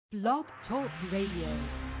Blog Talk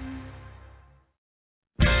Radio.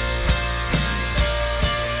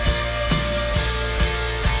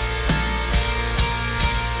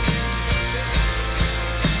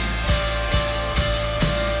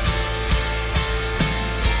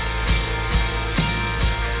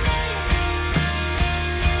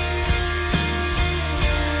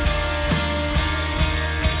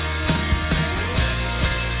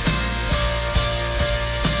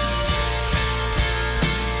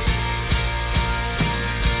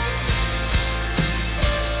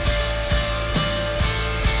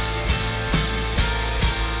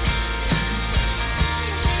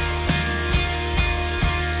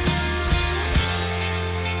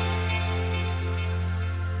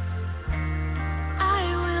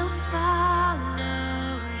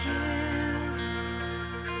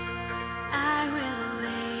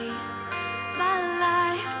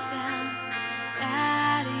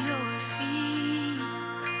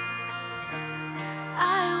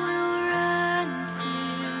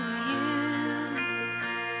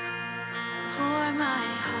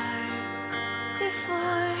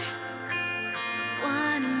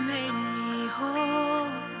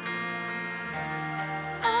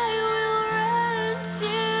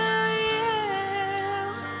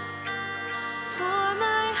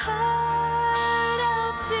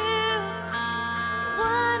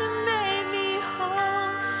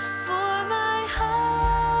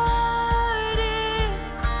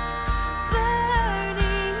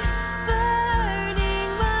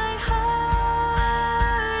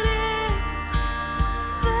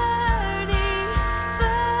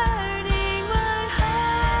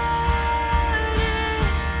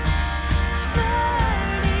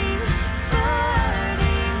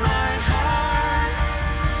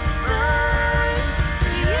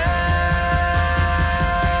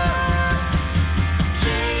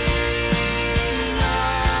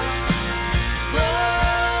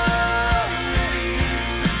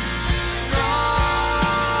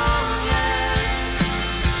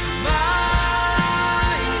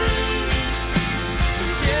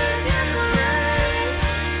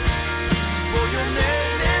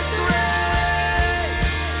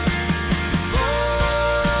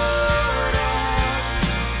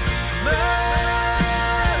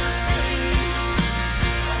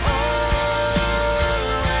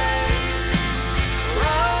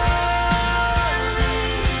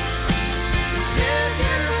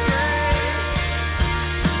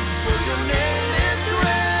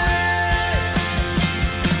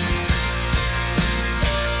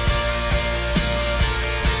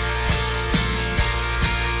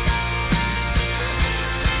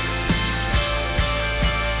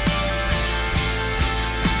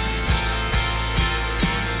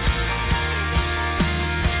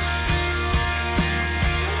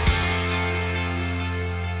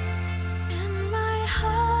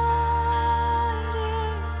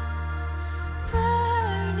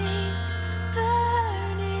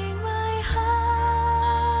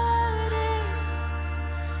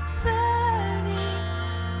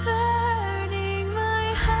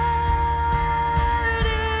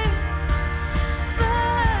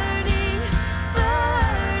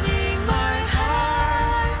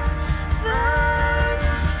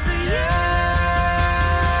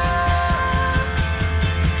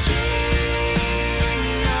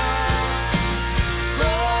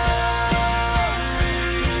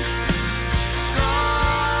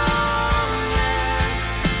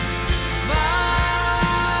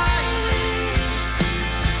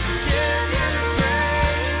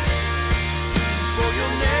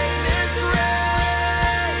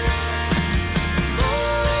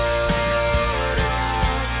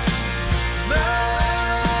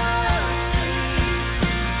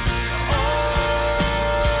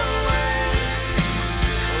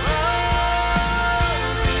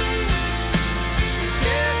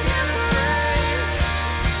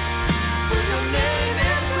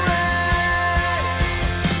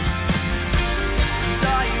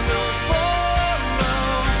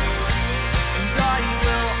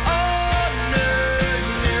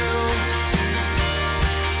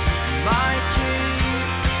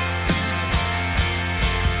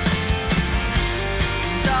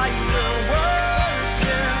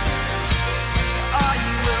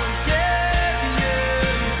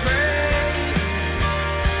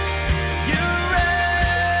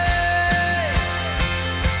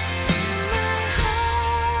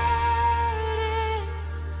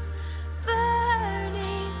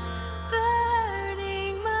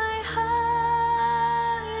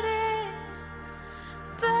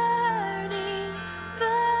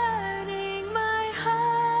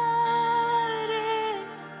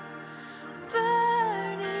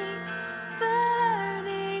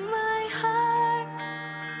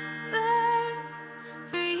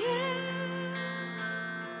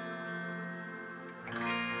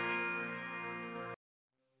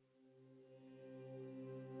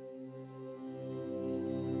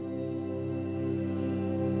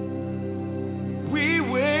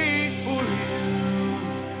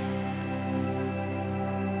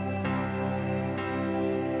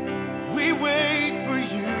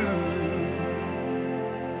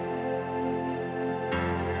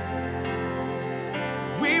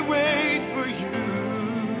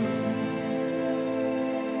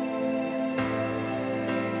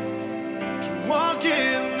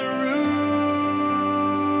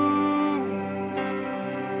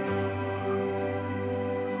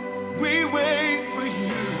 We wait for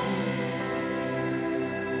you.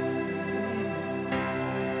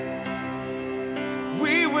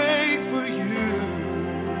 We wait for you.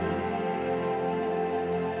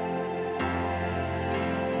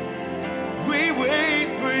 We wait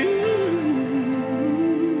for you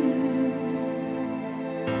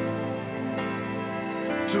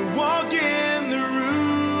to walk in the room.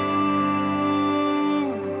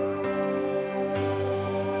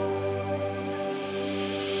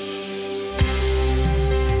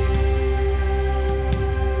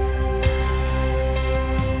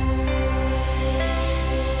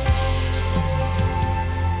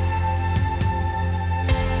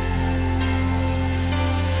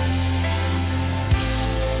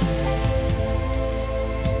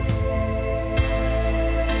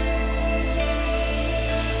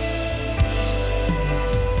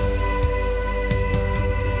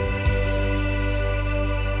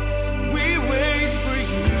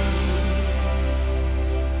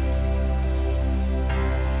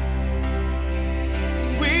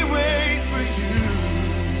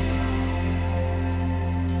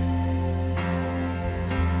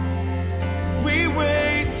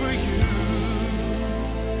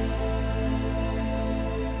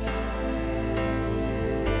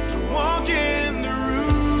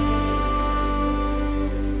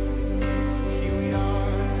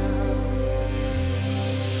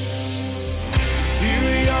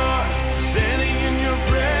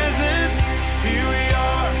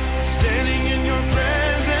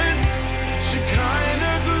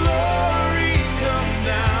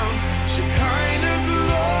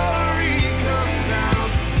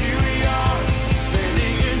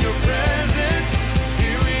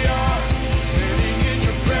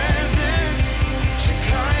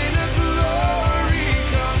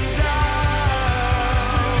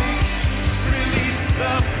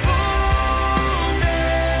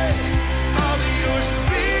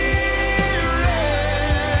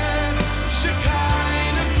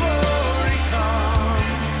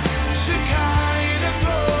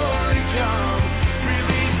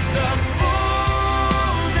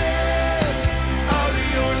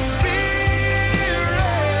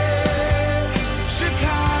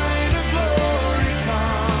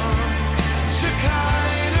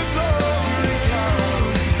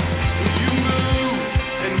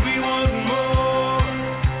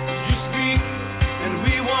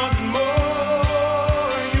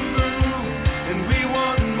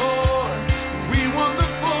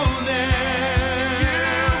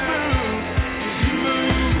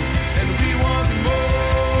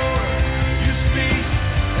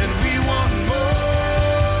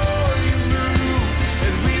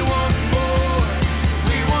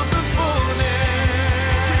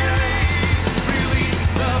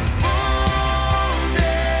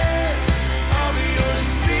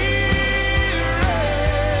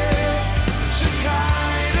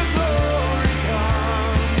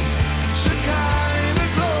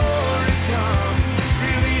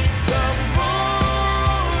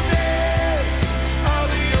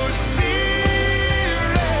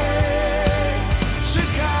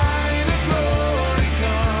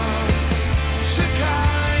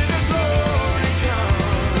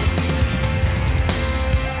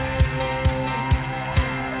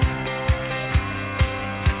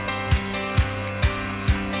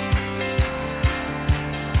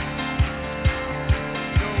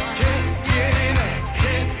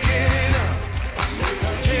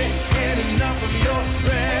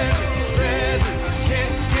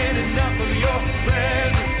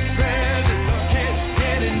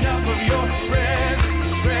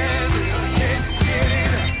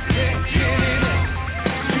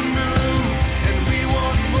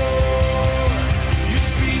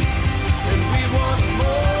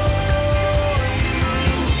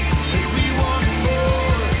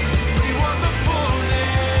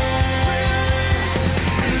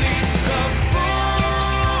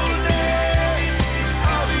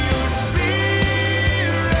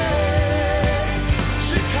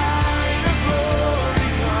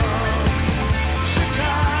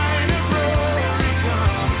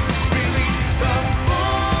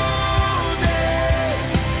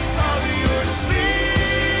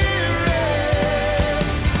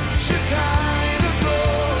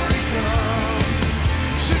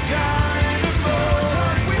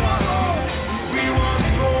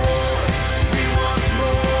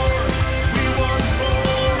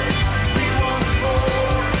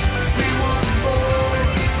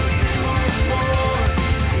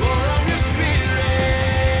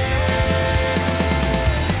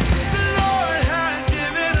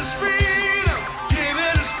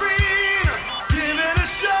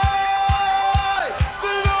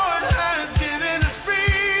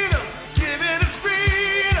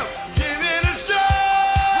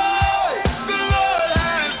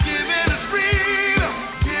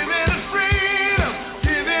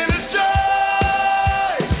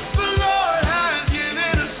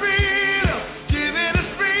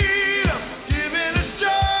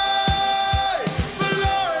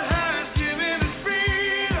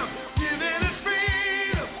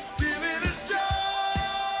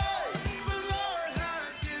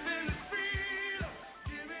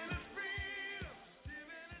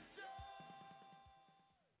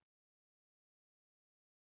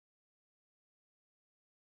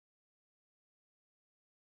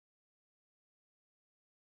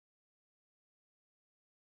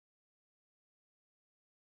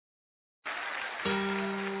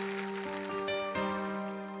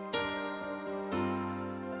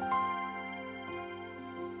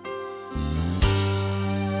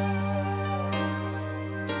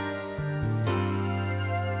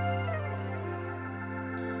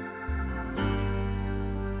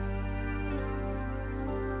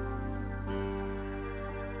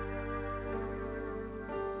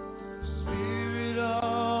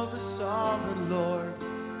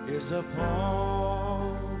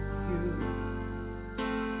 Upon you,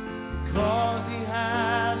 because He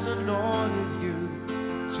has anointed you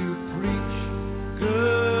to preach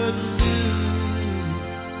good news.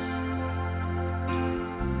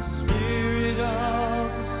 The Spirit of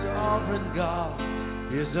the sovereign God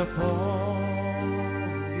is upon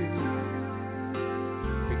you,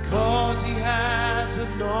 because He has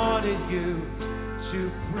anointed you to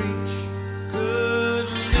preach good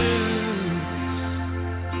news.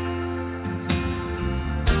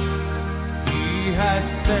 Has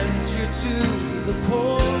sent you to the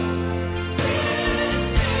poor,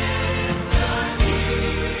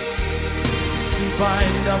 to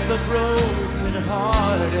bind up the broken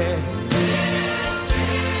hearted,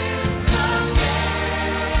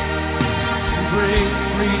 to bring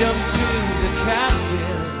freedom to the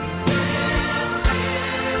captive,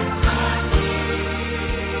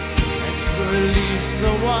 and to release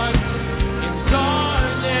the one in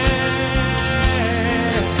darkness.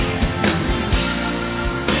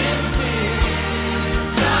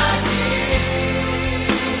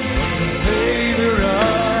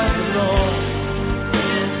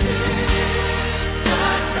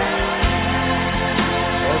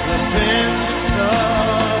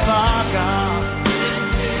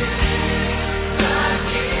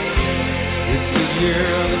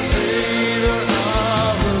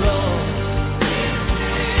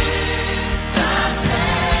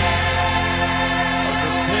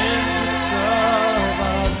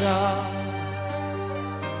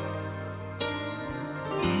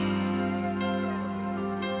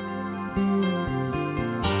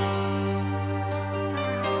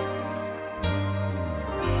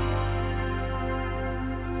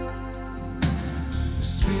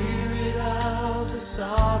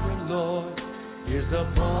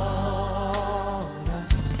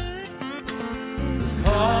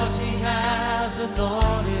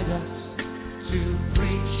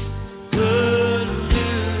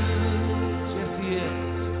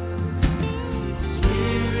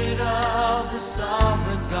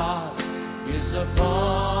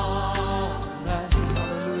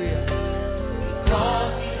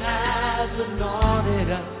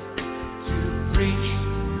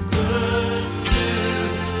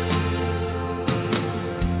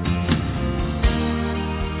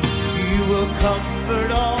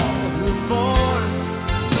 Comfort all who mourn.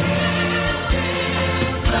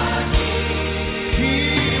 He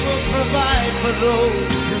will provide for those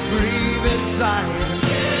who grieve in Zion.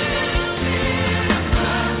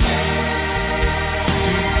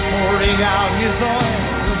 He's pouring out His oil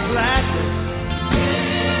of gladness.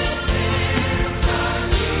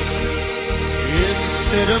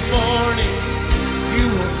 Instead of mourning, you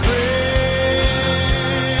will praise.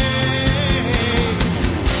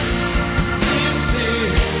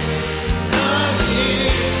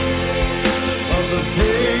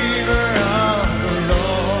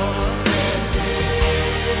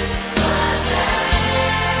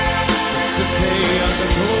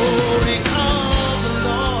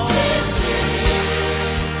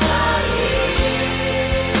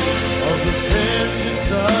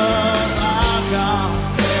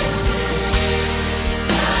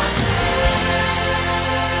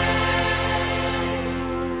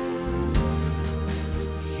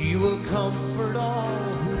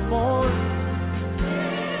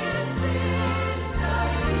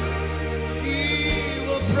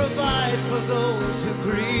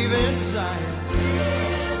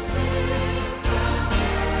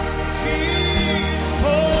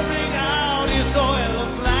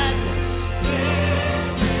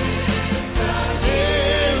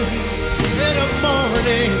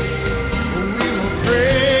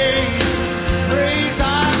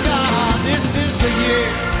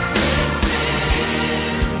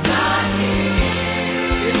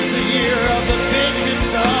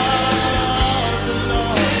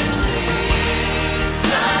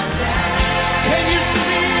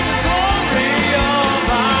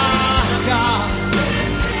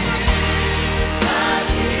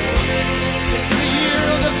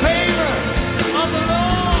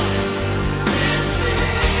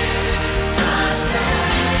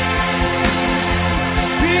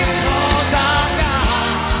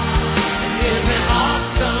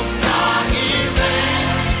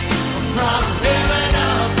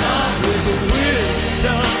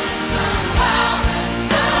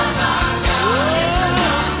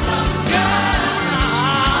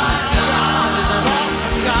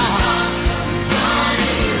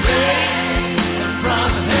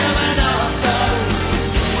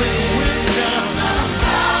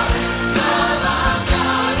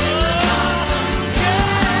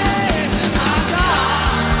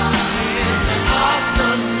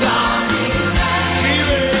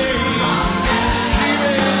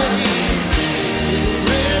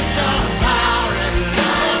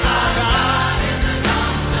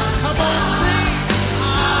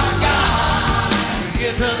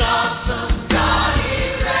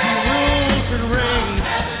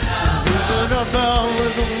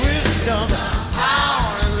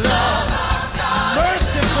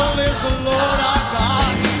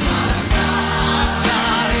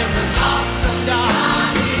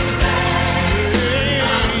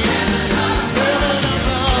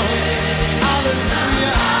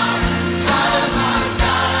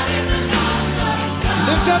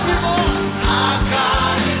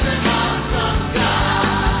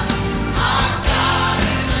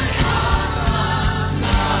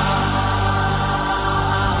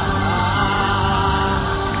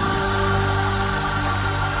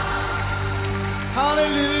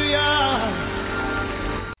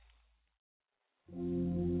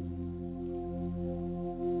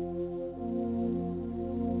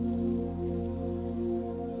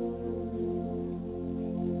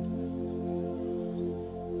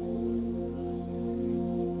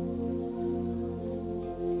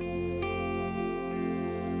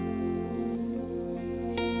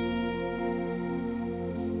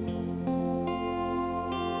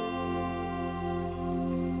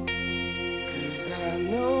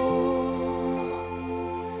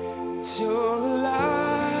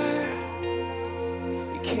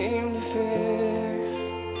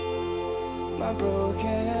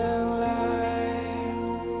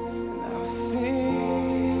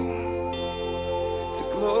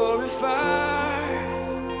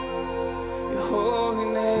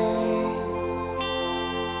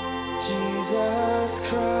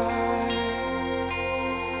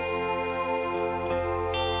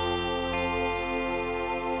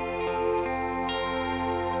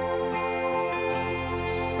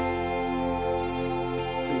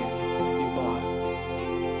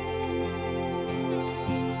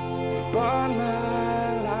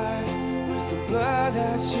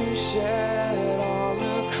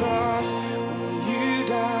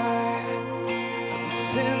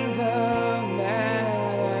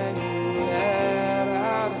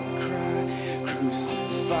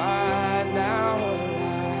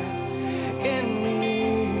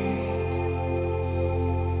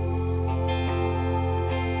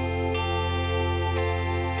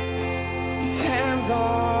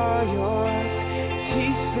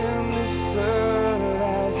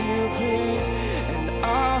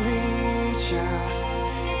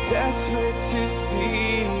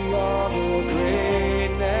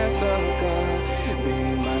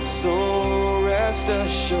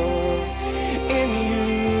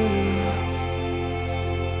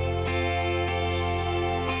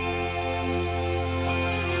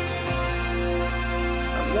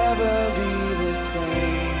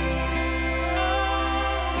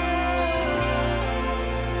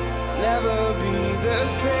 the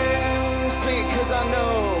same. Sing it 'cause I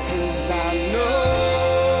know that you're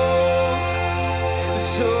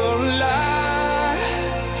alive.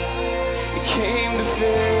 You came to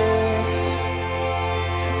fix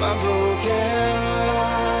my broken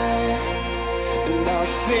life, and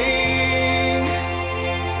I'll sing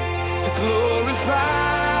to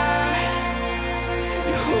glorify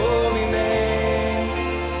your holy name,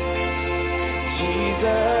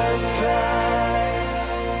 Jesus Christ.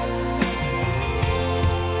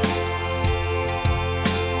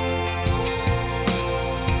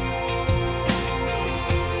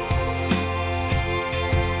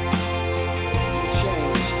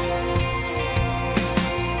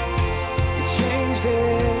 You changed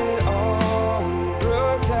it all. You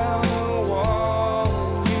broke down the wall.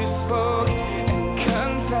 You spoke and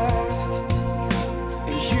confessed.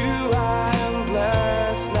 You I am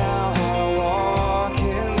blessed. Now I walk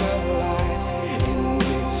in the light, in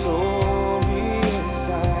victorious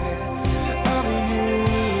sight of you.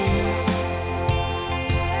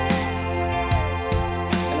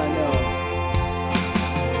 And I know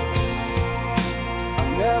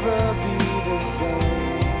I'll never be the same.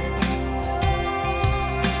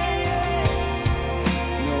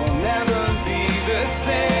 No, I'll never be the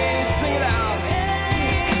same. Sing it out.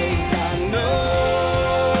 'Cause I know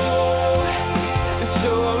that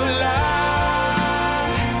you're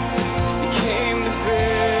alive. You came to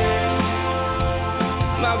fix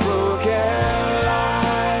my broken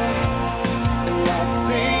life, and I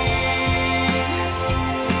sing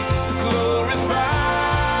to glorify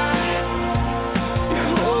your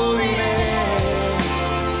holy name,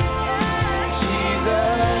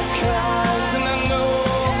 Jesus Christ. And I know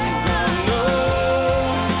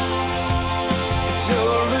that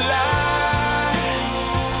you're alive.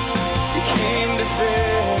 You came to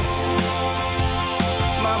fix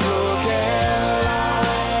my broken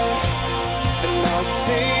life, and I'll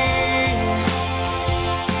sing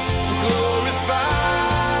to glorify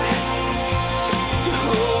your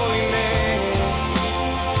holy name,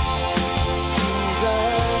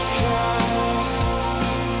 Jesus Christ.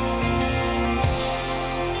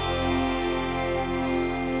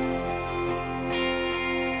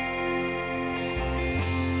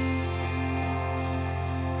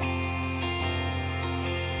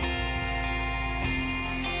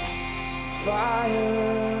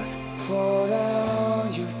 Fire, fall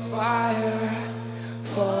down, you fire,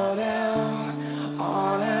 fall down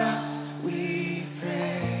on us, we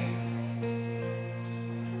pray.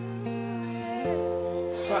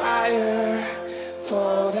 Fire,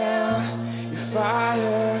 fall down, you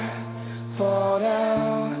fire, fall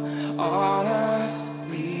down on us,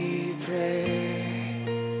 we pray.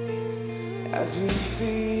 As we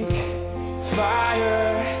speak, fire,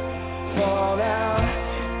 fall down,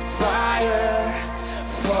 fire,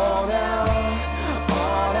 fall down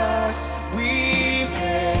on us, we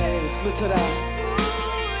pray. Let's lift it up.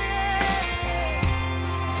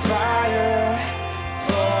 Fire,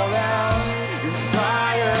 fall down, your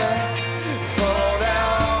fire, fall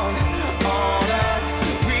down on us,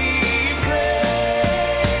 we pray.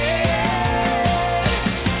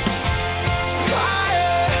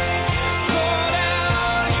 Fire, fall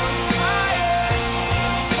down, your fire,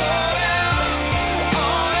 fall down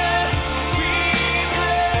on us, we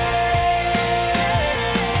pray.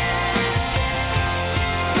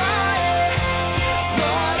 Fire,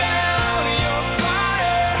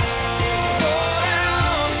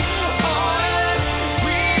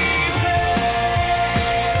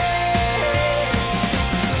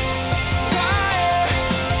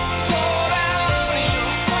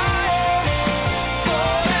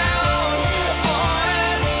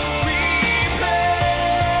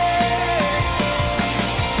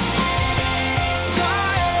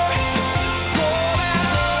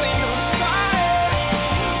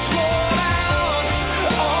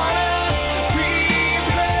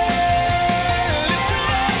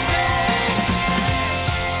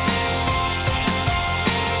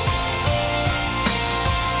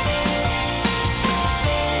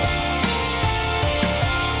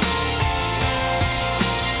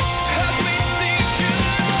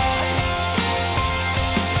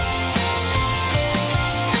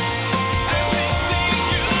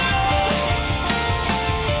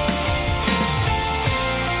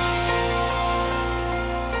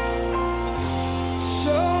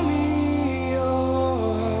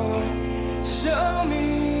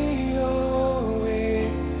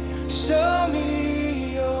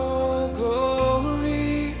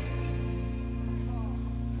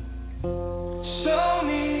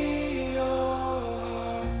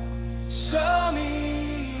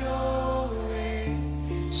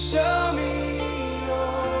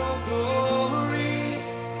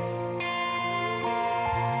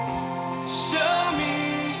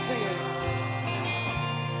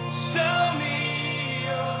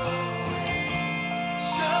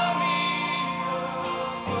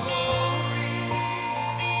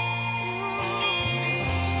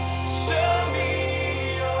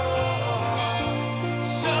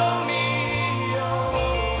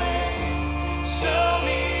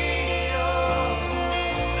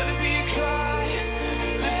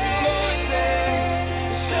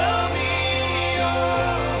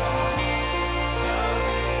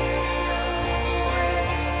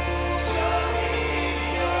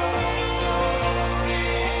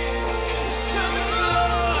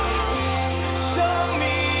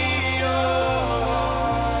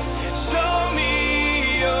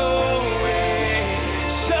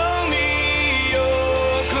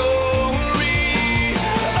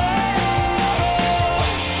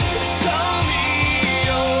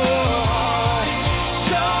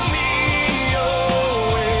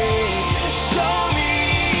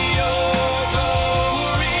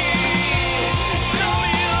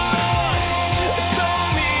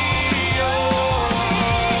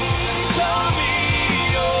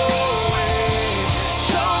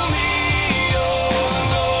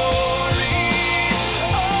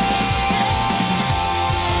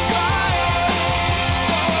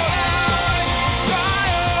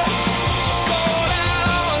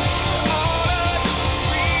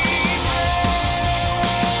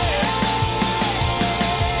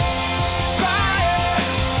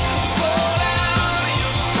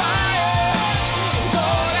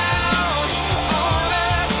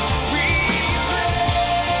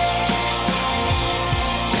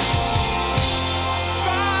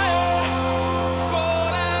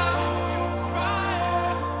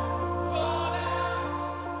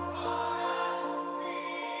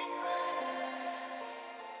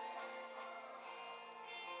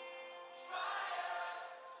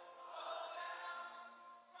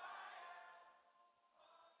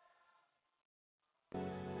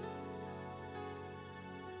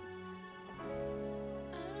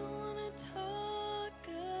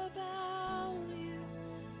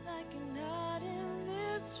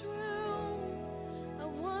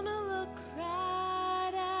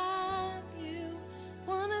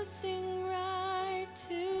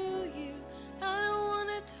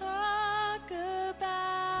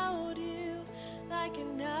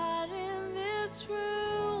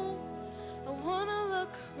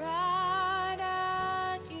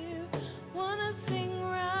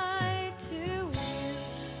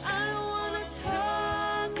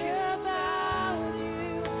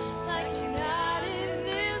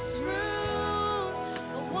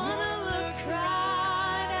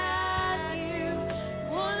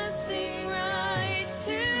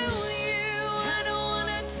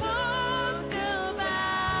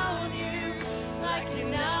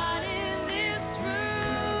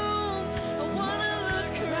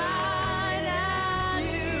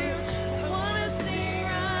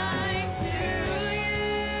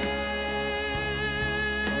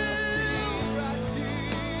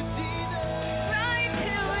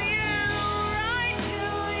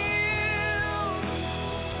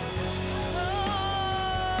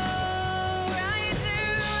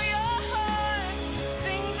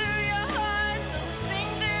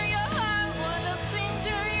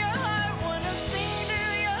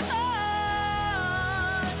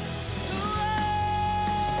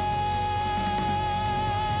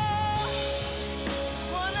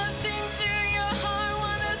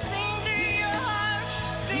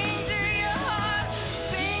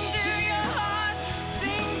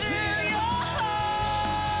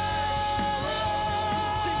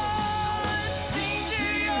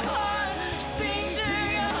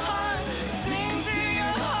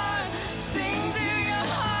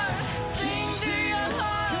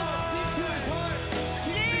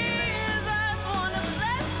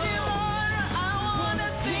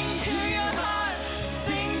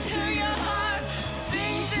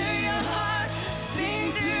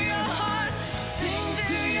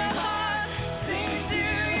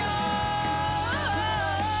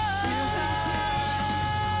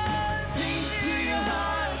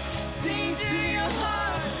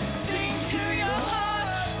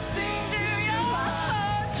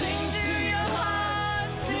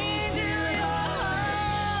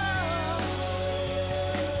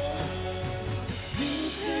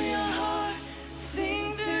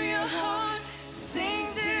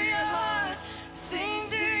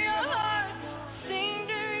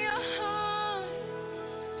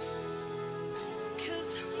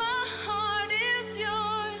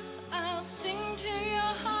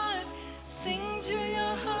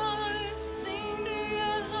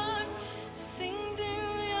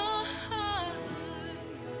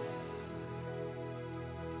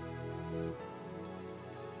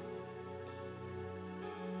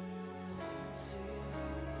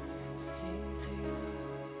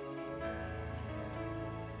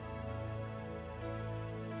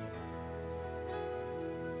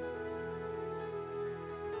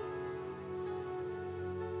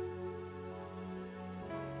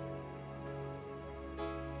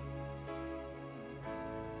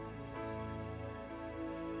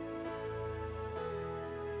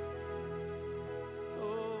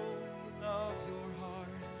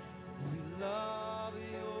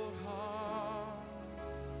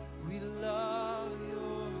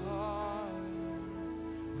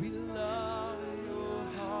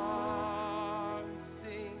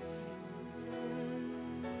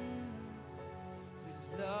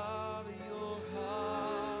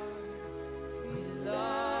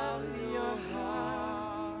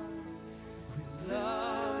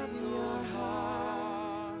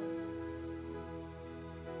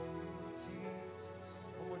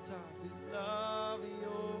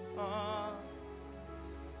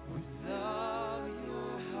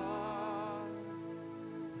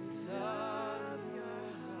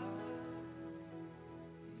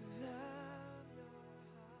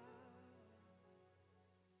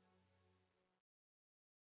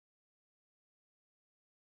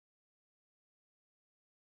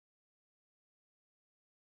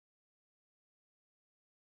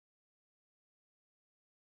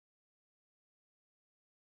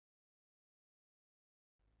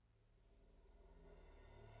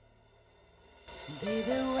 They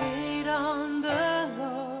that wait on the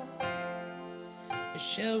Lord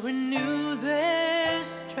shall renew their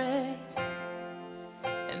strength,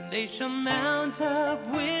 and they shall mount up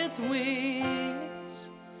with wings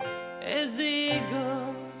as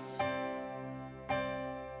eagles.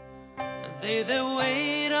 They that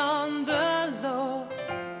wait on the Lord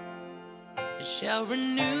shall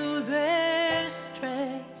renew their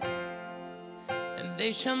strength, and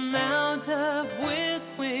they shall mount up with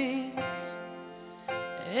wings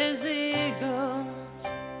as eagles.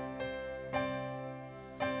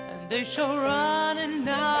 And they shall run and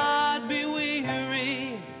not be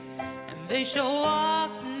weary, and they shall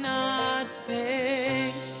walk and not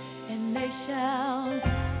faint, and they shall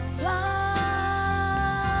fly.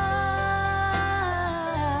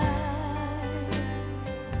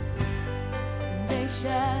 They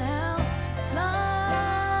shall fly.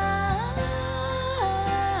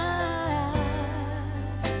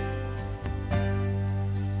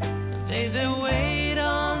 They that wait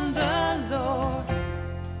on the Lord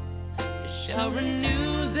shall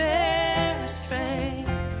renew their strength,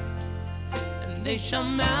 and they shall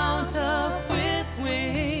mount up with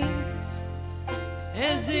wings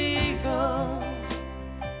as eagles.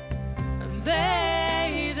 And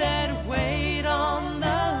they that wait on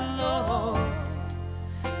the Lord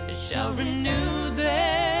shall renew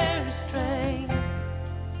their strength,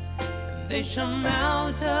 and they shall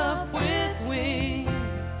mount up with wings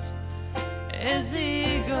as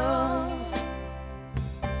eagles.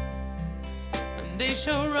 And they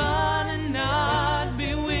shall run and not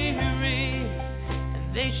be weary,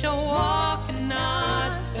 and they shall walk and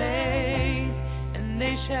not faint, and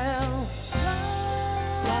they shall fly.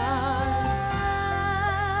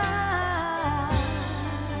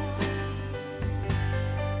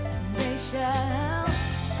 They shall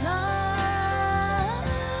fly.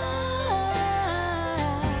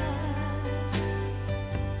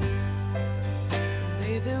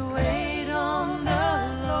 They that wait on the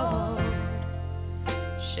Lord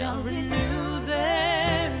shall renew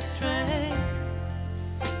their strength,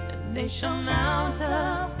 and they shall mount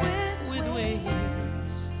up with wings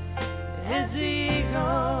as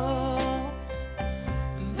eagles.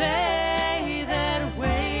 They that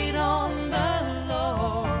wait on the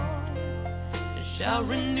Lord shall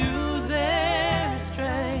renew their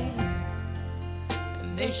strength,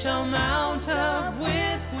 and they shall mount up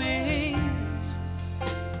with wings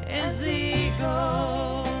as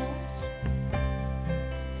eagles.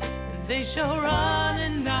 And they shall run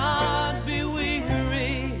and not be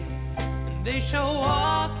weary, and they shall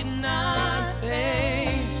walk and not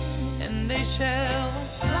faint, and they shall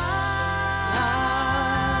fly.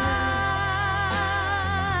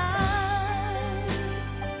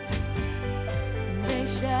 They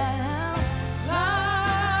shall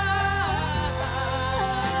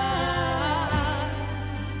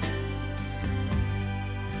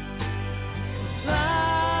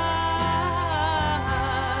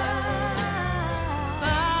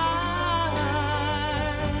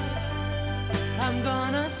I'm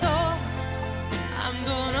gonna soar, I'm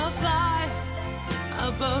gonna fly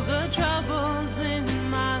above the troubles in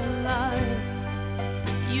my life.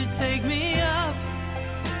 You take me up,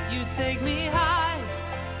 you take me high,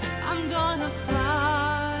 I'm gonna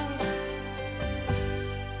fly.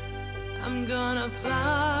 I'm gonna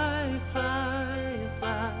fly, fly,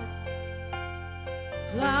 fly.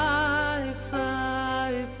 Fly,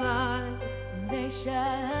 fly, fly. They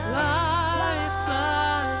shall fly,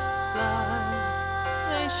 fly, fly.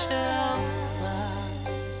 They shall fly.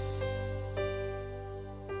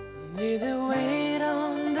 They that wait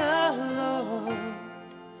on the Lord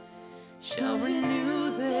shall renew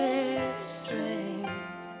their strength.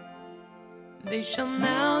 They shall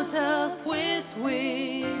mount up with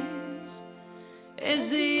wings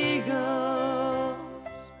as eagles.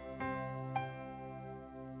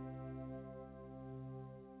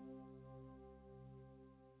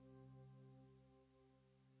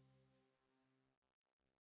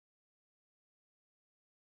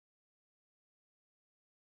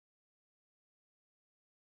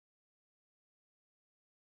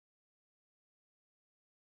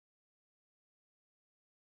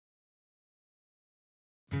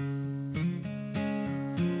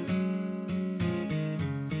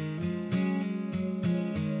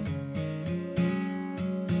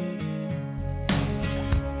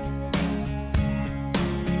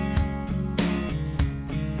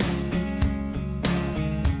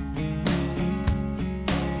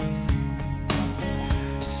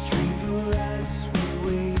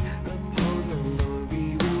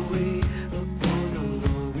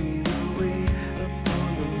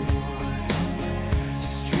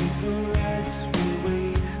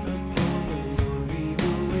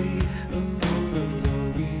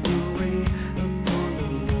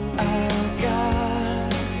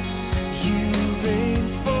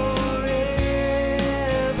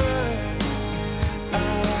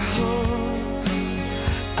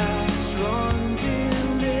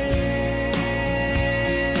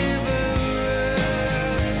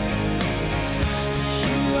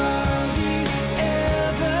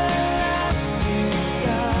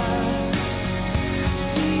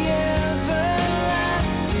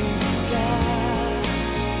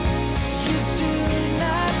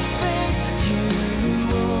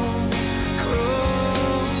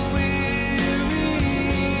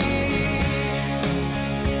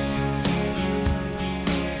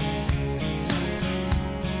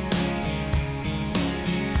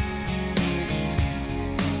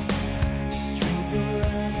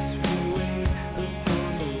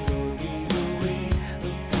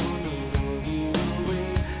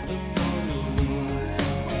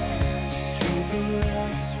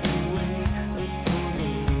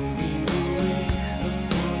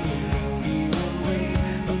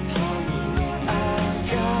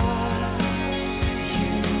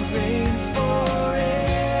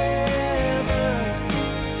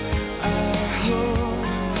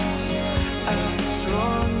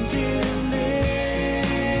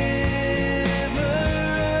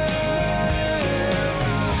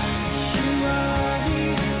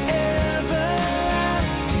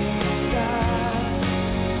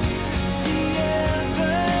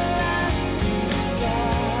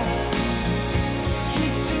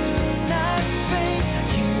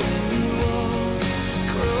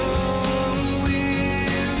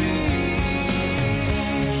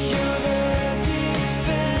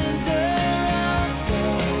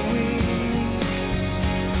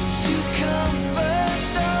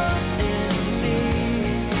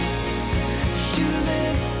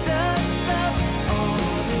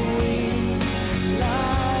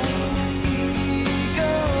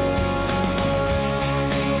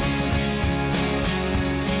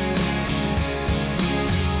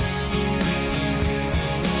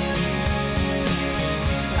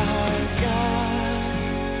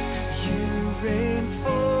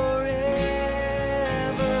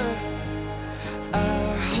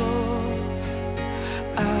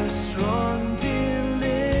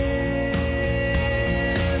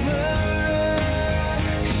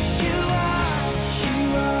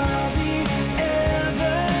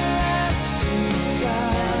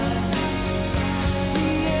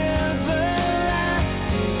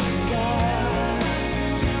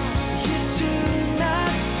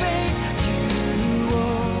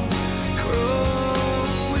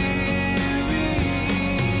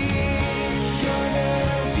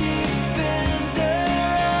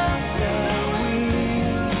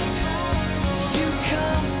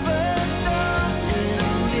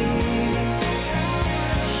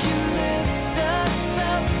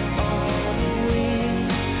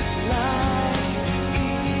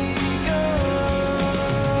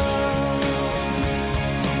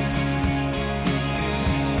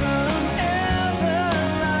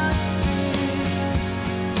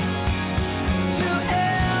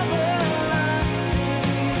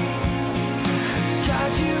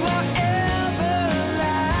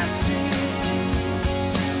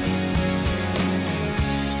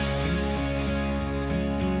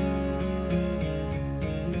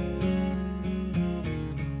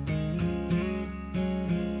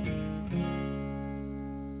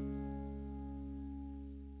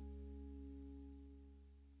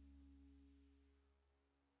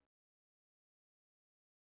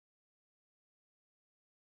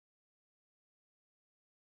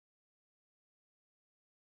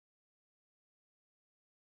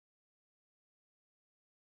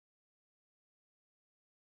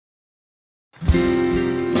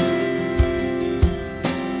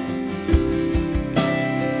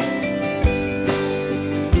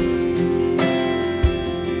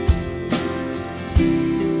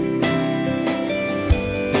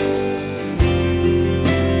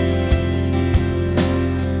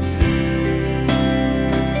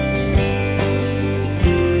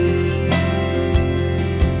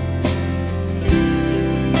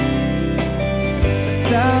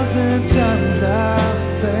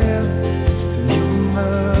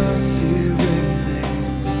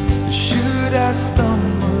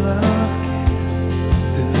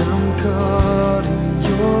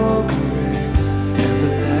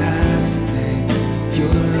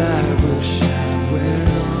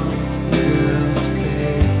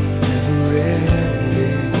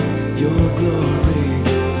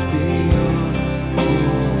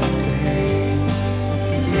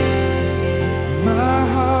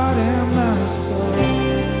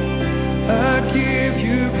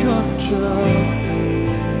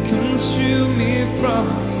 Consume me from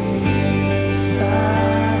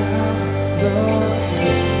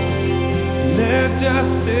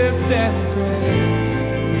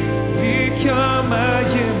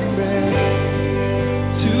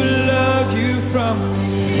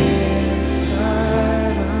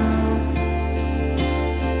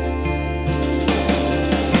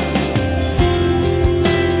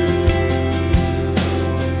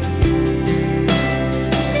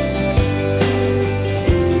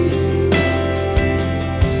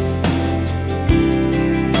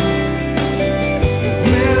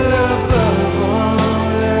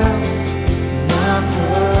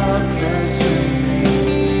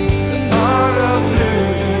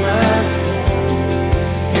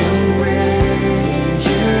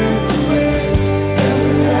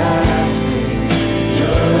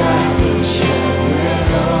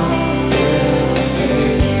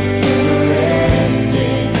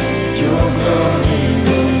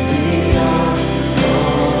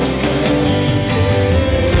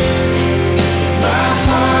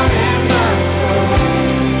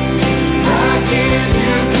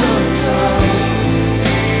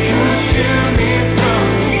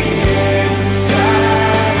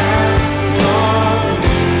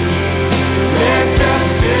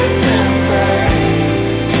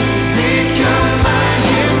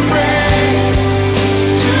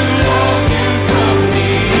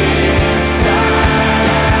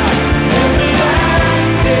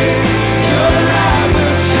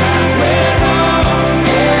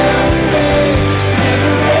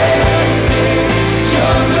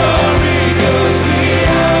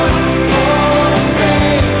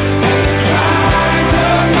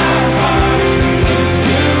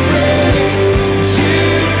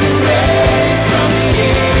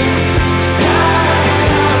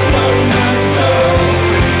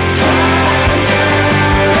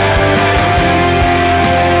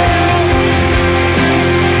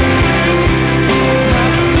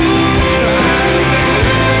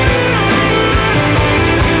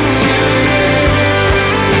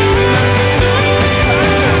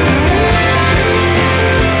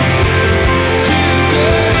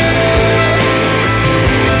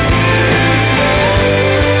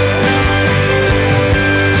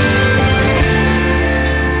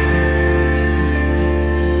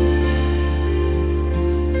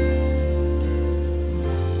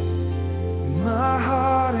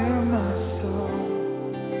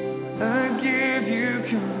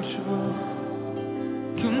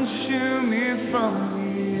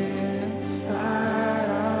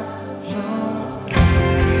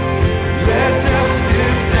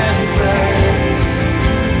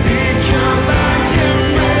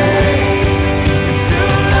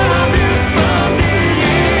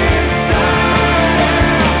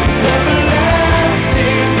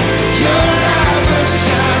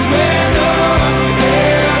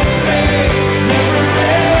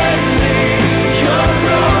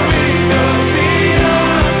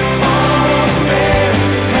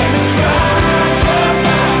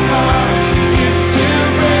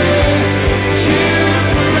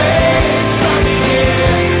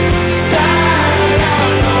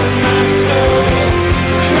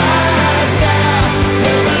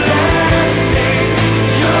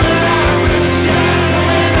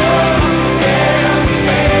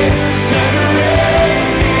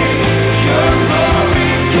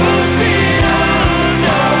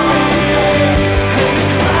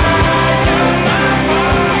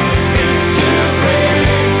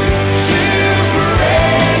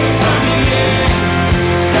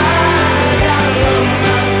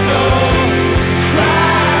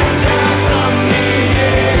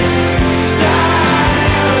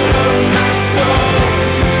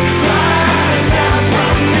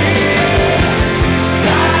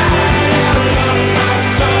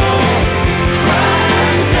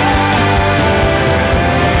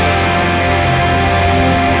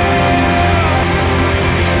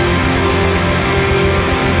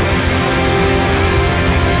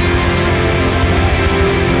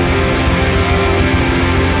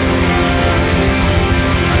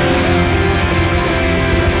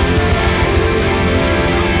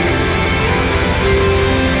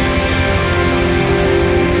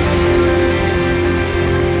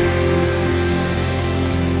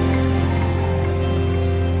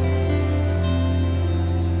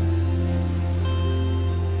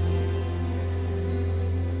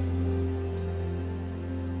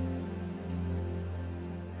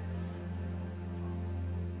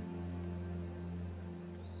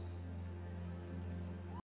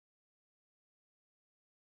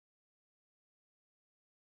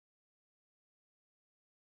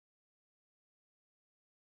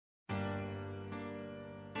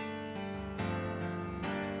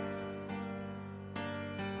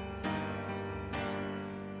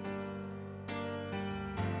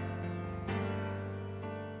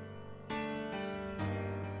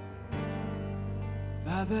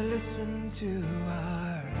Father, listen to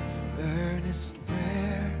our earnest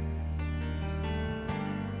prayer.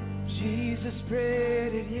 Jesus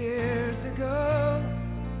prayed it years ago,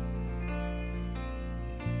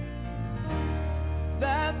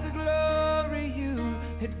 that the glory you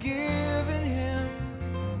had given him,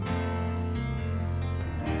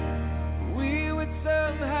 we would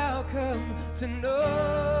somehow come to know.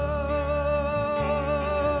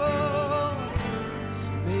 So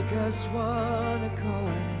make us one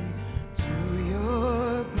according to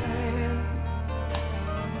your plan.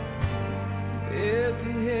 If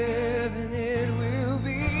in heaven it will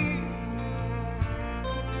be,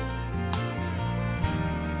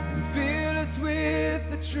 fill us with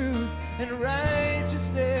the truth and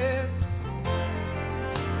righteousness.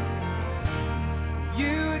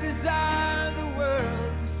 You desire the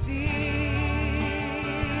world to see.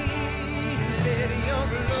 Let your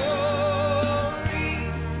glory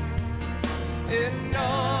and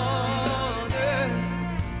honor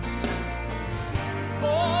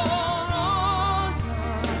fall on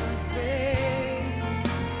our faith.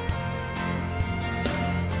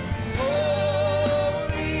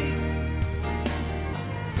 Holy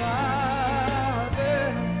Father,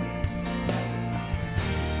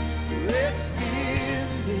 rest in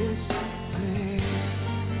this place.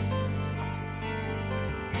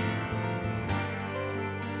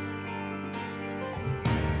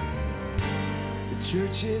 The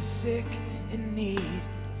church is sick in need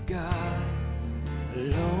of God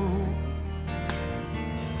alone,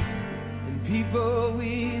 and people,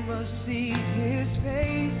 we must seek his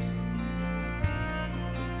face.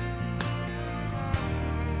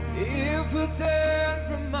 If we'll turn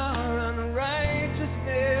from our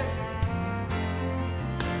unrighteousness,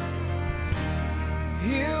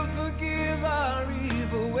 he'll forgive our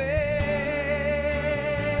evil ways.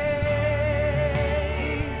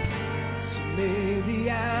 So may the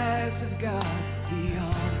eyes of God be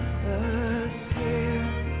on us here.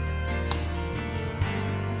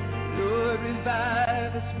 Lord,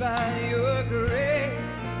 revive us by your grace.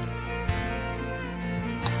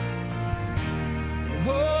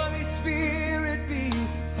 Holy Spirit, be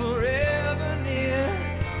forever near.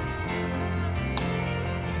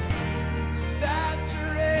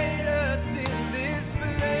 Saturate us in this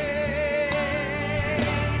place.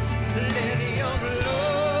 Let your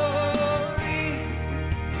glory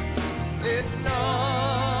and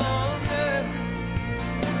honor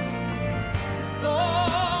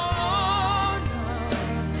fall on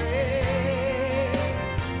our faith.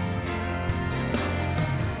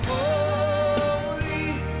 Holy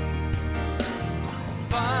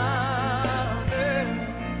Father,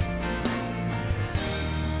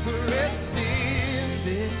 rest in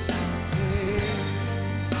this place.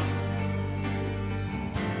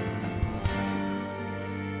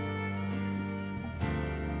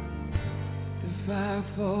 The fire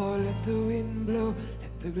fall, let the wind blow,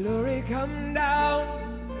 let the glory come down.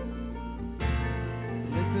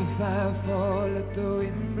 Let the fire fall, let the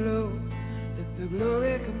wind blow, let the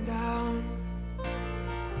glory come down.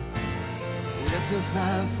 Let the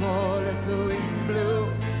fire fall, let the wind blow,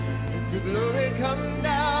 let the glory come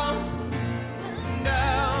down,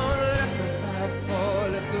 down. Let the fire fall,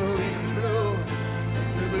 let the wind blow, let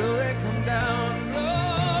the glory come down,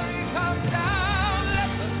 glory come down.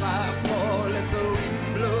 Let the fire fall, let the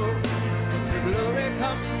wind blow, let the glory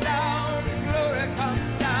come down, glory come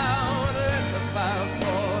down. Let the fire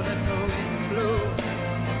fall, let the wind blow,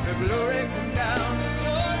 let the glory come down,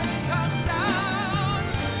 glory come down.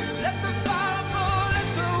 Let the fire fall, let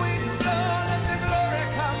the wind blow, let the glory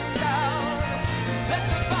come down. Let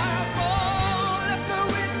the fire fall, let the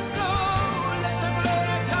wind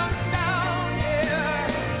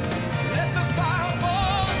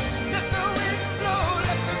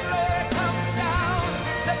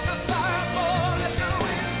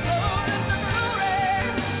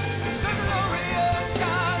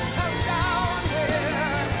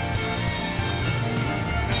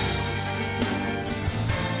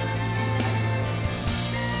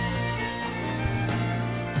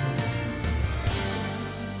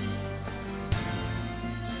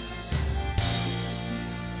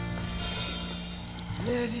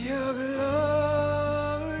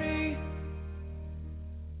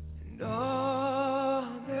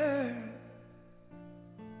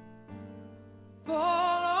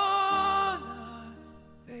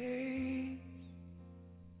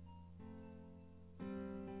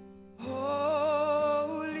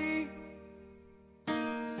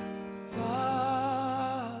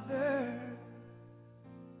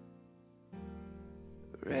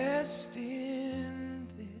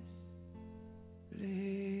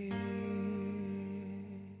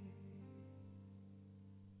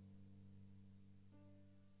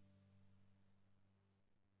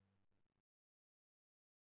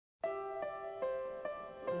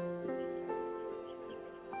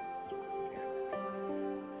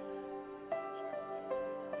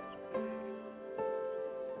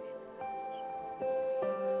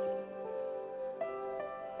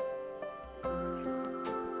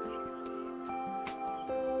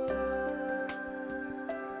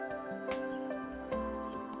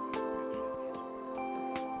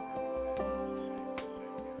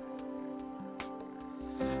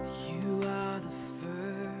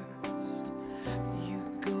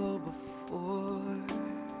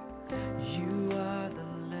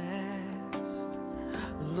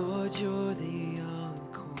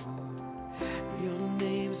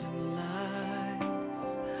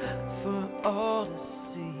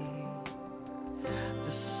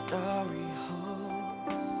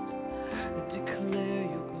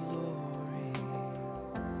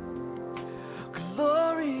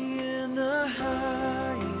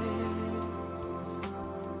highest.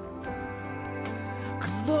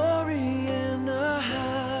 Glory in the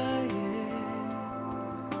highest.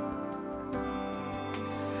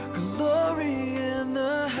 Glory in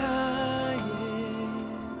the highest.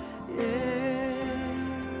 Yeah.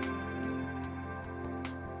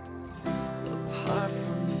 Apart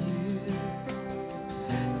from you,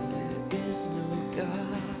 there is no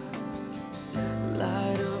God.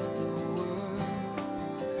 Light of the world,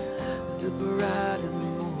 the bright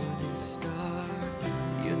and morning star,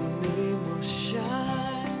 your name will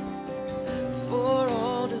shine for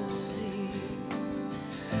all to see.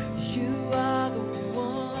 You are the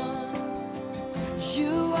one,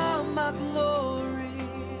 you are my glory,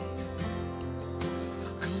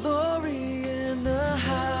 glory in the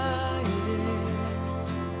highest,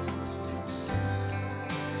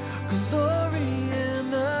 glory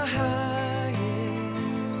in the highest,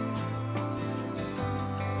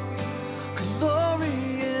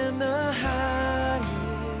 glory in the highest,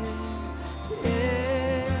 yeah.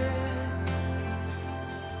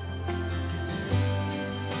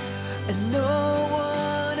 And no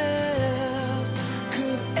one else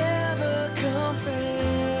could ever compare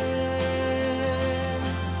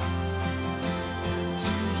to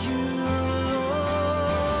you,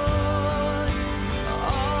 Lord.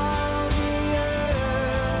 All the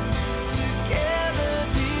earth together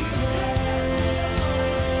declare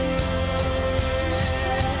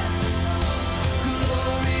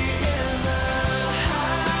glory in the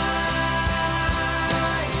highest,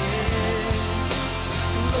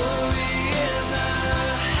 glory in the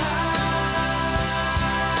highest,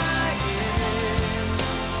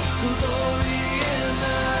 glory in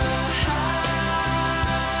the highest. To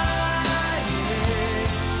you,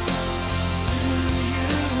 Lord, to you,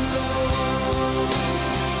 Lord,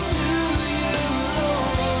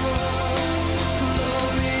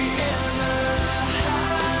 glory in the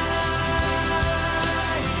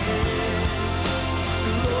highest,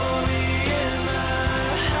 glory in the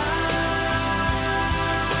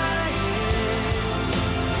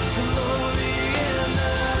highest, glory in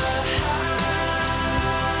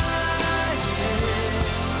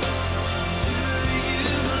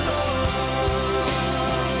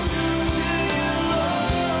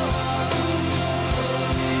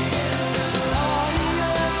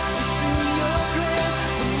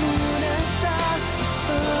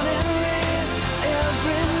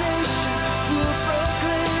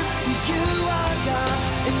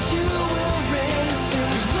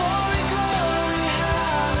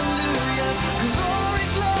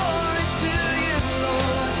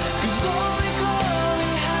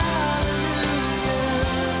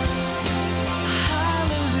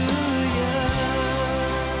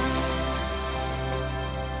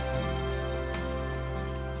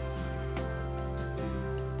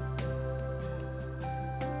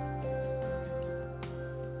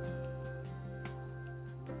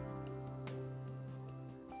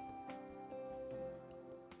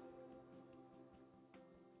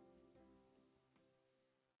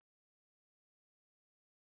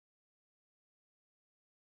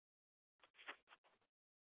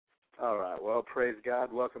All right. Well, praise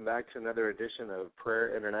God. Welcome back to another edition of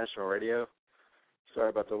Prayer International Radio. Sorry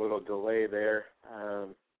about the little delay there.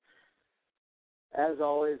 As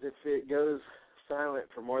always, if it goes silent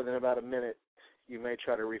for more than about a minute, you may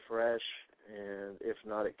try to refresh, and if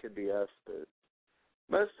not, it could be us. But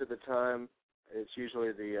most of the time, it's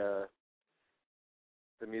usually the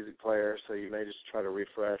music player, so you may just try to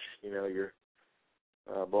refresh, your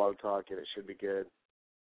Blog Talk, and it should be good.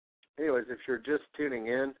 Anyways, if you're just tuning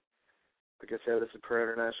in, like I said, this is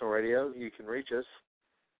Prayer International Radio. You can reach us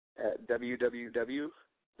at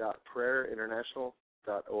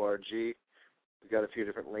www.prayerinternational.org. We've got a few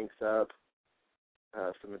different links up,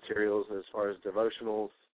 some materials as far as devotionals,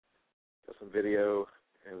 got some video,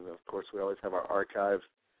 and, of course, we always have our archive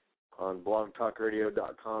on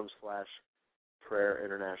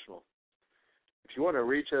blogtalkradio.com/prayerinternational. If you want to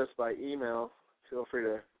reach us by email, feel free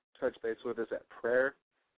to touch base with us at prayer,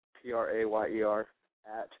 Prayer,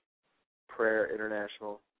 at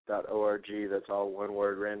prayerinternational.org. That's all one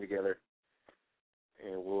word ran together.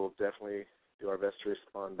 And we'll definitely do our best to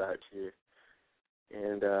respond back to you.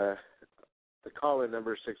 And the call-in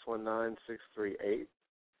number is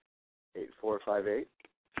 619-638-8458.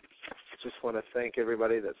 Just want to thank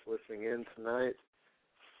everybody that's listening in tonight.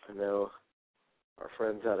 I know our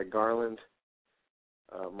friends out of Garland,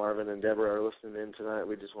 Marvin and Deborah, are listening in tonight.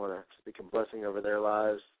 We just want to speak a blessing over their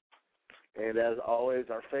lives. And as always,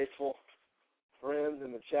 our faithful friends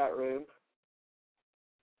in the chat room.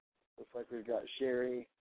 Looks like we've got Sherry,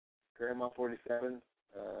 Grandma 47,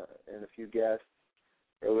 and a few guests.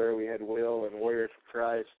 Earlier we had Will and Warrior for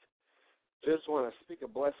Christ. Just want to speak a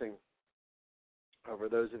blessing over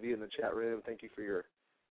those of you in the chat room. Thank you for your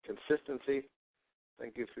consistency.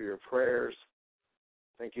 Thank you for your prayers.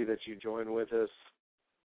 Thank you that you join with us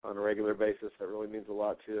on a regular basis. That really means a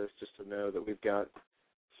lot to us, just to know that we've got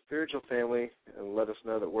spiritual family, and let us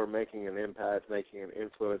know that we're making an impact, making an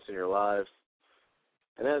influence in your lives.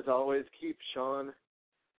 And as always, keep Sean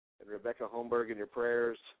and Rebecca Holmberg in your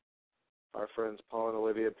prayers, our friends Paul and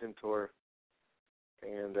Olivia Pintor,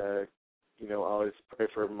 and, always pray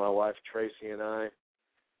for my wife Tracy and I.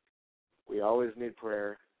 We always need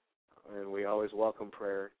prayer, and we always welcome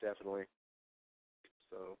prayer, definitely.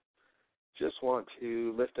 So just want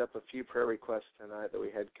to lift up a few prayer requests tonight that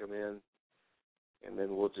we had come in, and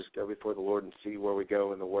then we'll just go before the Lord and see where we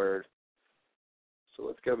go in the Word. So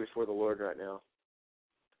let's go before the Lord right now.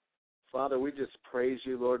 Father, we just praise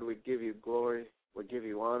you, Lord. We give you glory. We give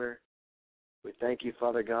you honor. We thank you,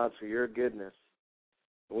 Father God, for your goodness.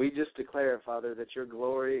 We just declare, Father, that your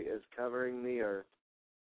glory is covering the earth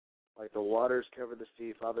like the waters cover the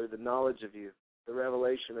sea. Father, the knowledge of you, the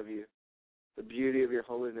revelation of you, the beauty of your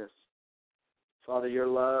holiness. Father, your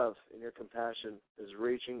love and your compassion is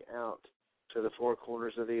reaching out to the four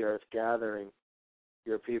corners of the earth, gathering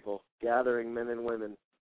your people, gathering men and women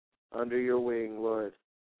under your wing, Lord.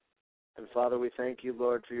 And Father, we thank you,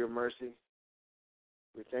 Lord, for your mercy.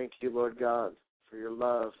 We thank you, Lord God, for your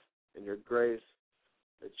love and your grace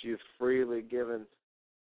that you've freely given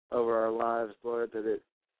over our lives, Lord, that it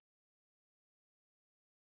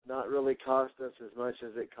not really cost us as much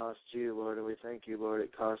as it cost you, Lord. And we thank you, Lord,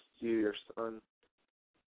 it cost you your son.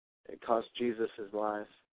 It cost Jesus his life.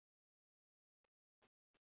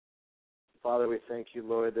 Father, we thank you,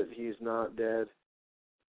 Lord, that he's not dead.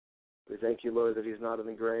 We thank you, Lord, that he's not in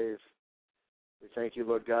the grave. We thank you,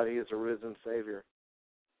 Lord God, he is a risen Savior.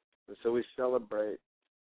 And so we celebrate,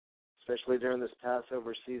 especially during this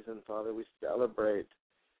Passover season, Father, we celebrate,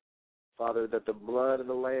 Father, that the blood of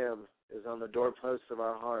the Lamb is on the doorposts of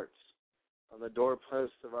our hearts, on the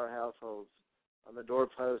doorposts of our households, on the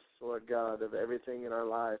doorposts, Lord God, of everything in our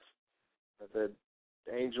life, that the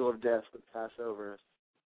angel of death would pass over us.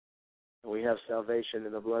 And we have salvation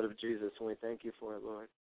in the blood of Jesus, and we thank you for it, Lord.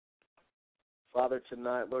 Father,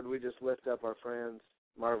 tonight, Lord, we just lift up our friends,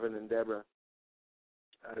 Marvin and Deborah,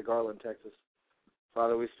 out of Garland, Texas.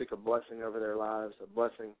 Father, we speak a blessing over their lives, a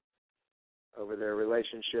blessing over their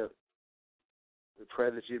relationship. We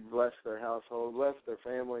pray that you'd bless their household, bless their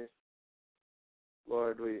families.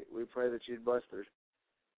 Lord, we pray that you'd bless their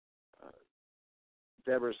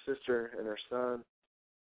Deborah's sister and her son.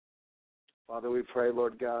 Father, we pray,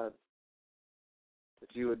 Lord God,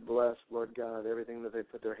 that you would bless, Lord God, everything that they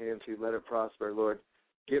put their hand to. Let it prosper, Lord.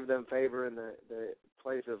 Give them favor in the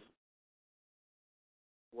place of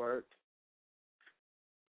work.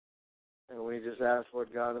 And we just ask, Lord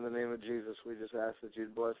God, in the name of Jesus, we just ask that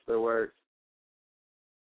you'd bless their work.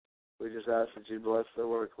 We just ask that you'd bless their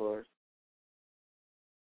work, Lord.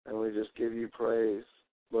 And we just give you praise.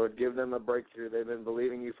 Lord, give them a breakthrough. They've been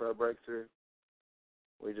believing you for a breakthrough.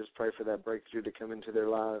 We just pray for that breakthrough to come into their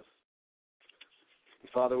lives.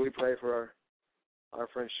 Father, we pray for our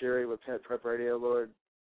friend Sherry with Pet Prep Radio, Lord,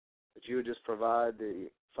 that you would just provide the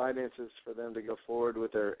finances for them to go forward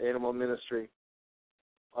with their animal ministry.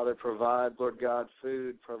 Father, provide, Lord God,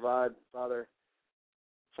 food. Provide, Father,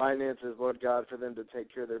 finances, Lord God, for them to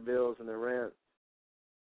take care of their bills and their rent.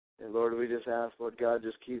 And, Lord, we just ask, Lord God,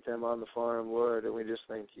 just keep them on the farm, Lord, and we just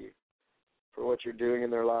thank you for what you're doing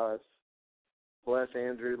in their lives. Bless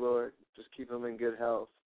Andrew, Lord. Just keep him in good health.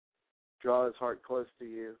 Draw his heart close to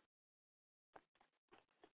you.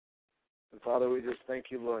 And, Father, we just thank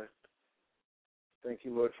you, Lord. Thank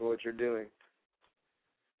you, Lord, for what you're doing.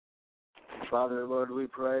 Father, Lord, we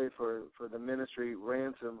pray for the ministry,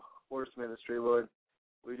 Ransom Horse Ministry, Lord.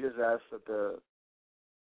 We just ask that the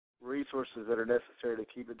resources that are necessary to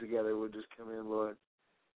keep it together would just come in, Lord.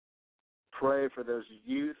 Pray for those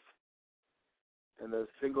youth and those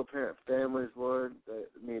single-parent families, Lord, that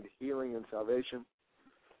need healing and salvation.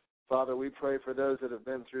 Father, we pray for those that have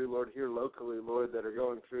been through, Lord, here locally, Lord, that are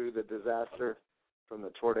going through the disaster from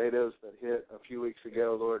the tornadoes that hit a few weeks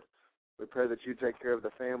ago, Lord. We pray that you take care of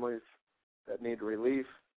the families that need relief,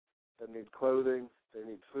 that need clothing, they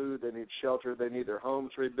need food, they need shelter, they need their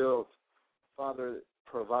homes rebuilt. Father,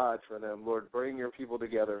 provide for them. Lord, bring your people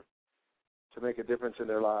together to make a difference in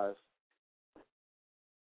their lives.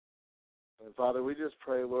 And Father, we just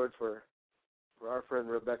pray, Lord, for our friend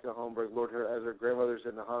Rebecca Holmberg, Lord, as her grandmother's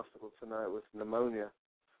in the hospital tonight with pneumonia.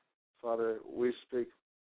 Father, we speak,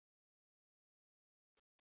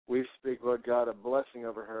 Lord God, a blessing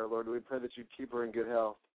over her. Lord, we pray that you keep her in good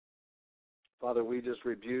health. Father, we just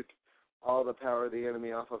rebuke all the power of the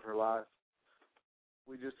enemy off of her life.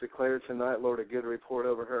 We just declare tonight, Lord, a good report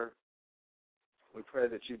over her. We pray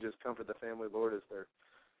that you just comfort the family, Lord, as they're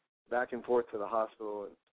back and forth to the hospital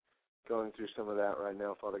and going through some of that right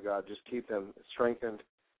now, Father God. Just keep them strengthened,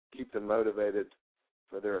 keep them motivated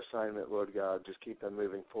for their assignment, Lord God. Just keep them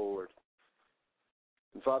moving forward.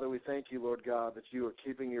 And Father, we thank you, Lord God, that you are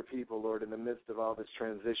keeping your people, Lord, in the midst of all this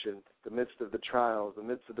transition, the midst of the trials, the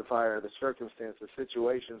midst of the fire, the circumstances,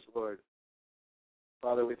 situations, Lord.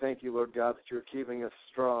 Father, we thank you, Lord God, that you're keeping us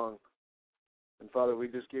strong. And Father, we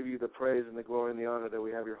just give you the praise and the glory and the honor that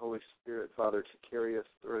we have your Holy Spirit, Father, to carry us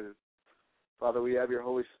through. Father, we have your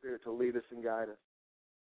Holy Spirit to lead us and guide us.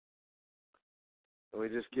 And we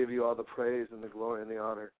just give you all the praise and the glory and the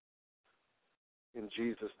honor. In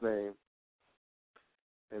Jesus' name,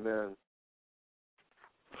 amen.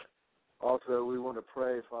 Also, we want to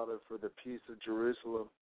pray, Father, for the peace of Jerusalem.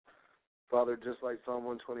 Father, just like Psalm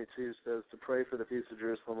 122 says, to pray for the peace of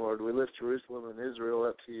Jerusalem, Lord. We lift Jerusalem and Israel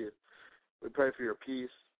up to you. We pray for your peace,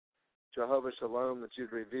 Jehovah Shalom, that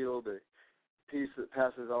you'd reveal the peace that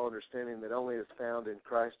passes all understanding that only is found in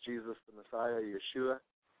Christ Jesus, the Messiah, Yeshua.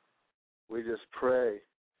 We just pray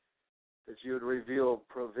that you would reveal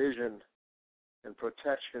provision and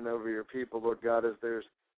protection over your people, Lord God, as there's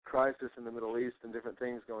crisis in the Middle East and different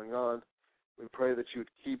things going on. We pray that you would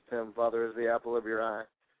keep them, Father, as the apple of your eye.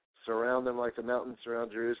 Surround them like the mountains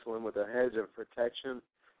surround Jerusalem with a hedge of protection.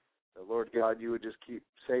 And Lord God, you would just keep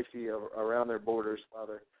safety around their borders,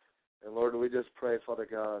 Father. And Lord, we just pray, Father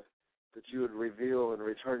God, that you would reveal and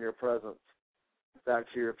return your presence back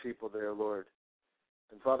to your people there, Lord.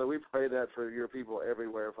 And Father, we pray that for your people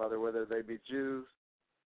everywhere, Father, whether they be Jews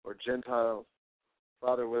or Gentiles,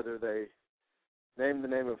 Father, whether they name the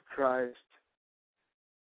name of Christ,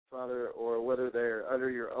 Father, or whether they're under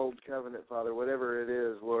your old covenant, Father, whatever it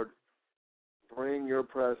is, Lord, bring your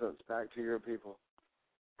presence back to your people.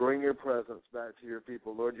 Bring your presence back to your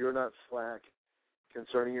people. Lord, you're not slack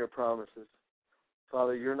concerning your promises.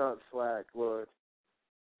 Father, you're not slack, Lord.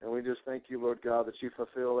 And we just thank you, Lord God, that you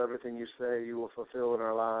fulfill everything you say you will fulfill in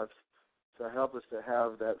our lives. So help us to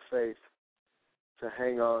have that faith to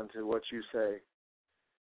hang on to what you say.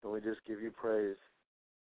 And we just give you praise.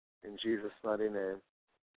 In Jesus' mighty name,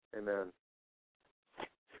 amen.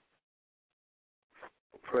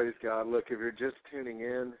 Praise God. Look, if you're just tuning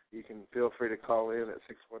in, you can feel free to call in at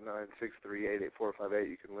 619-638-8458.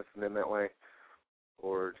 You can listen in that way.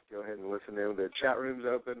 Or go ahead and listen in. The chat room's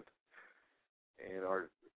open. And our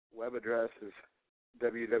web address is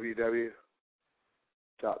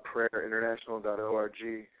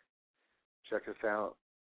www.prayerinternational.org. Check us out.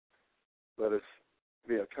 Let us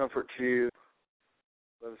be a comfort to you.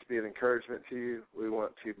 Let us be an encouragement to you. We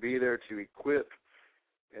want to be there to equip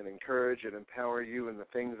and encourage and empower you in the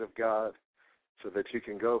things of God so that you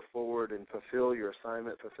can go forward and fulfill your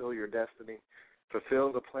assignment, fulfill your destiny,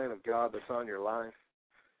 fulfill the plan of God that's on your life.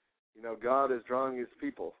 You know, God is drawing his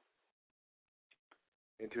people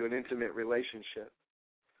into an intimate relationship.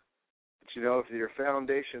 But you know, if your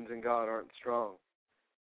foundations in God aren't strong,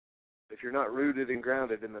 if you're not rooted and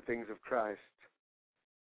grounded in the things of Christ,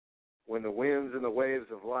 when the winds and the waves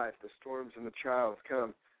of life, the storms and the trials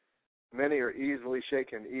come, many are easily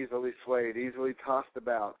shaken, easily swayed, easily tossed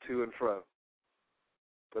about to and fro.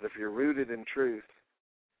 But if you're rooted in truth,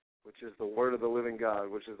 which is the word of the living God,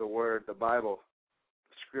 which is the word, the Bible,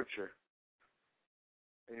 the Scripture,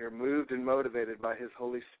 and you're moved and motivated by his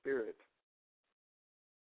Holy Spirit,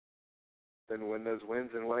 then when those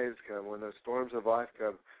winds and waves come, when those storms of life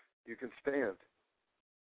come, you can stand.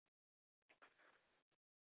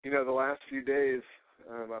 You know, the last few days,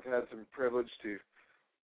 I've had some privilege to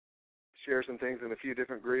share some things in a few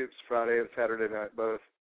different groups, Friday and Saturday night both.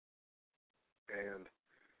 And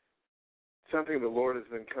something the Lord has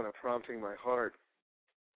been kind of prompting my heart.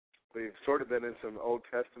 We've sort of been in some Old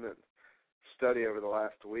Testament study over the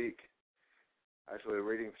last week, actually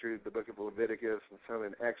reading through the book of Leviticus and some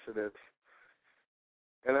in Exodus.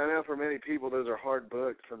 And I know for many people those are hard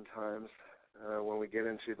books sometimes when we get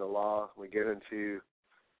into the law, we get into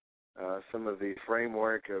some of the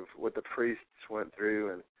framework of what the priests went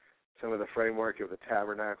through and some of the framework of the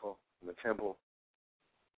tabernacle and the temple.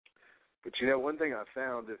 But you know, one thing I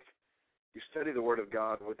found, if you study the Word of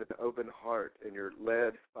God with an open heart and you're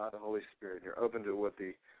led by the Holy Spirit and you're open to what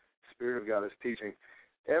the Spirit of God is teaching,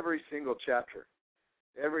 every single chapter,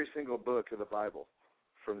 every single book of the Bible,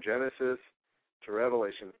 from Genesis to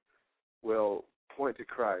Revelation, will point to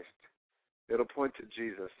Christ. It'll point to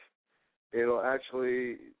Jesus. It'll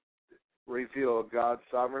actually reveal God's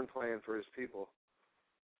sovereign plan for his people.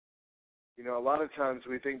 You know, a lot of times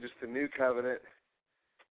we think just the new covenant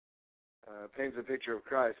paints a picture of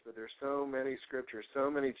Christ, but there's so many scriptures, so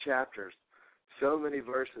many chapters, so many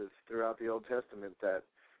verses throughout the Old Testament that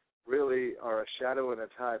really are a shadow and a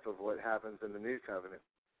type of what happens in the New Covenant.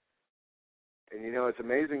 And you know, it's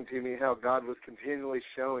amazing to me how God was continually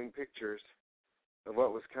showing pictures of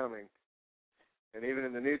what was coming. And even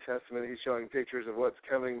in the New Testament, he's showing pictures of what's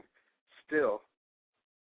coming still.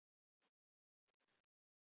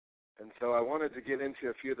 And so I wanted to get into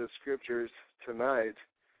a few of the scriptures tonight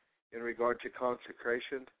in regard to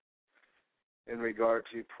consecration, in regard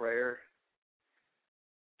to prayer,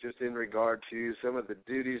 just in regard to some of the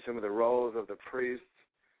duties, some of the roles of the priests,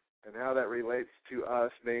 and how that relates to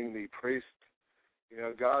us being the priest. You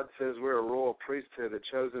know, God says we're a royal priesthood, a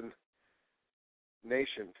chosen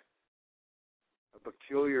nation, a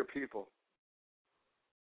peculiar people,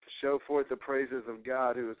 to show forth the praises of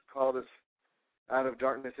God who has called us out of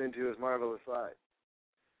darkness into his marvelous light.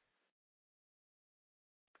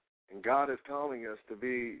 And God is calling us to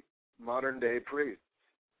be modern-day priests,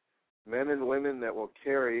 men and women that will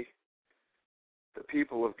carry the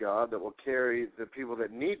people of God, that will carry the people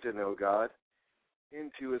that need to know God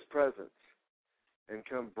into his presence and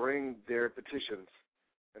come bring their petitions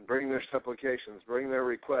and bring their supplications, bring their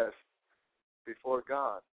requests before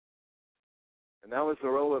God. And that was the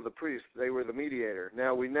role of the priest. They were the mediator.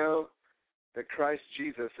 Now we know that Christ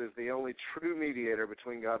Jesus is the only true mediator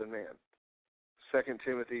between God and man. 2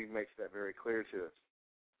 Timothy makes that very clear to us.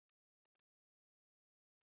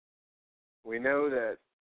 We know that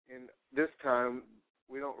in this time,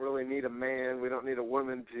 we don't really need a man, we don't need a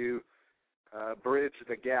woman to bridge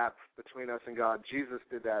the gap between us and God. Jesus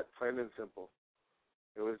did that, plain and simple.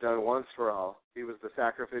 It was done once for all. He was the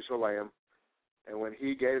sacrificial lamb, and when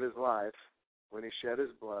he gave his life, when he shed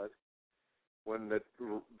his blood, when the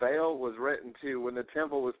veil was rent in two, when the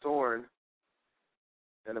temple was torn,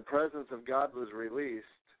 and the presence of God was released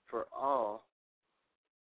for all,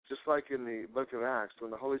 just like in the book of Acts,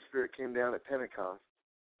 when the Holy Spirit came down at Pentecost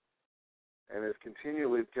and has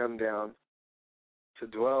continually come down to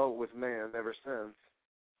dwell with man ever since.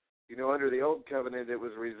 You know, under the Old Covenant, it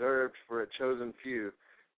was reserved for a chosen few.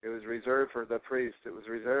 It was reserved for the priest. It was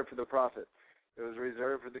reserved for the prophet. It was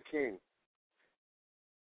reserved for the king.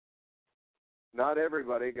 Not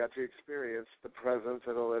everybody got to experience the presence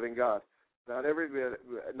of the living God. Not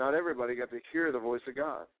everybody got to hear the voice of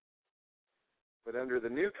God. But under the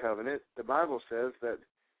New Covenant, the Bible says that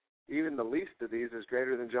even the least of these is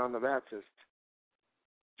greater than John the Baptist.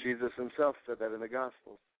 Jesus himself said that in the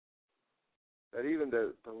Gospels. That even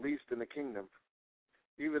the least in the kingdom,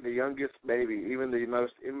 even the youngest baby, even the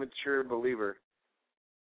most immature believer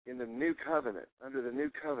in the New Covenant, under the New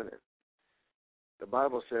Covenant, the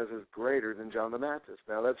Bible says is greater than John the Baptist.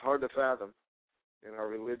 Now that's hard to fathom in our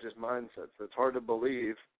religious mindsets. It's hard to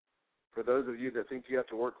believe for those of you that think you have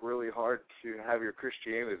to work really hard to have your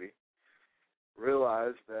Christianity.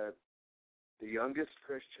 Realize that the youngest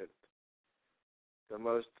Christian, the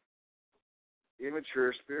most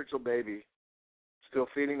immature spiritual baby, still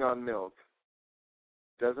feeding on milk,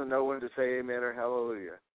 doesn't know when to say amen or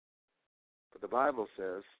hallelujah. But the Bible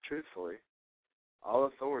says, truthfully, all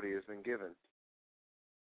authority has been given.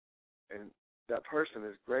 And that person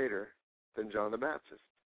is greater than John the Baptist.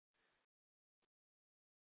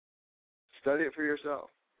 Study it for yourself.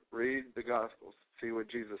 Read the Gospels. See what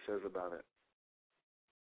Jesus says about it.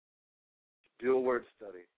 Do a word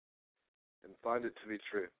study and find it to be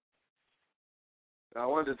true. Now, I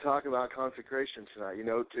wanted to talk about consecration tonight. You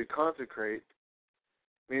know, to consecrate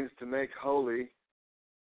means to make holy,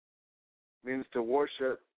 means to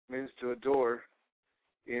worship, means to adore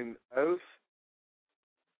in oath,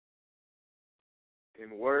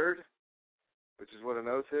 in word, which is what an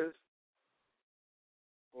oath is,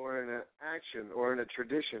 or in an action, or in a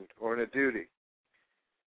tradition, or in a duty.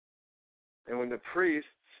 And when the priests,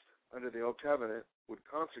 under the Old Covenant, would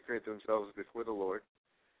consecrate themselves before the Lord,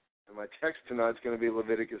 and my text tonight is going to be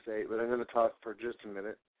Leviticus 8, but I'm going to talk for just a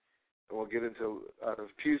minute, and we'll get into a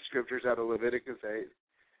few scriptures out of Leviticus 8,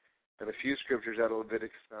 and a few scriptures out of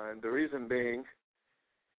Leviticus 9. The reason being,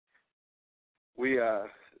 we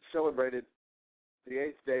celebrated the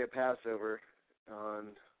 8th day of Passover on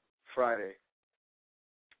Friday.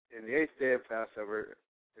 And the 8th day of Passover,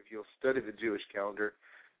 if you'll study the Jewish calendar,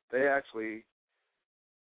 they actually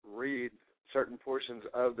read certain portions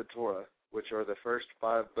of the Torah, which are the first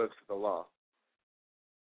 5 books of the law.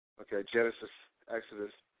 Okay, Genesis,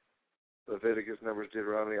 Exodus, Leviticus, Numbers,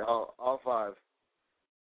 Deuteronomy, all 5.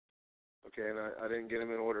 Okay, and I didn't get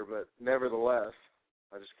them in order, but nevertheless,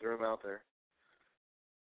 I just threw them out there.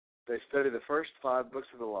 They study the first 5 books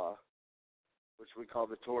of the law, which we call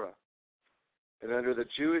the Torah. And under the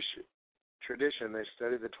Jewish tradition. They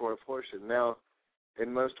study the Torah portion. Now,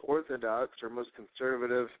 in most Orthodox or most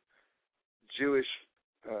conservative Jewish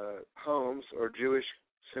homes or Jewish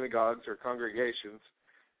synagogues or congregations,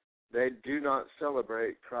 they do not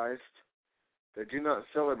celebrate Christ. They do not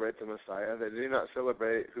celebrate the Messiah. They do not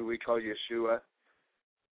celebrate who we call Yeshua.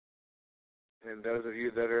 And those of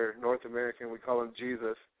you that are North American, we call him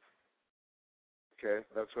Jesus. Okay,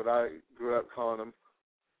 that's what I grew up calling him.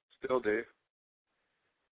 Still do.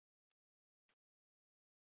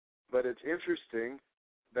 But it's interesting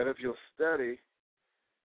that if you'll study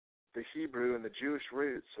the Hebrew and the Jewish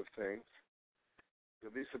roots of things,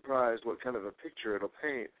 you'll be surprised what kind of a picture it'll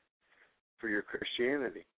paint for your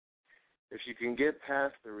Christianity. If you can get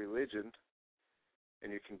past the religion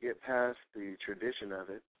and you can get past the tradition of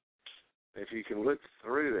it, if you can look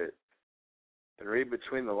through it and read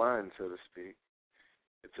between the lines, so to speak,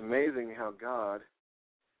 it's amazing how God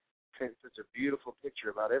paints such a beautiful picture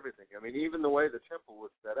about everything. I mean, even the way the temple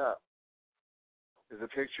was set up is a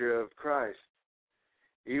picture of Christ.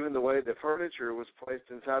 Even the way the furniture was placed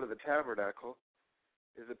inside of the tabernacle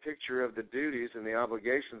is a picture of the duties and the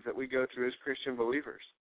obligations that we go through as Christian believers.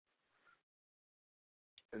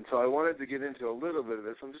 And so I wanted to get into a little bit of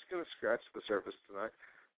this. I'm just going to scratch the surface tonight,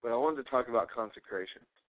 but I wanted to talk about consecration.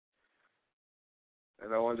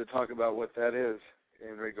 And I wanted to talk about what that is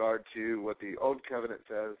in regard to what the Old Covenant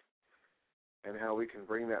says and how we can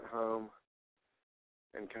bring that home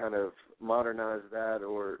and kind of modernize that,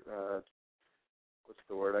 or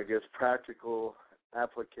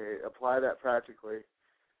apply that practically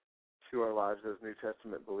to our lives as New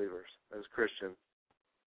Testament believers, as Christians.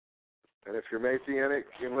 And if you're Messianic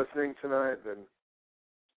and listening tonight, then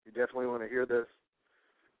you definitely want to hear this.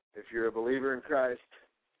 If you're a believer in Christ,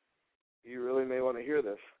 you really may want to hear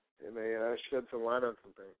this. It may shed some light on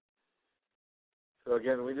something. So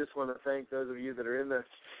again, we just want to thank those of you that are in the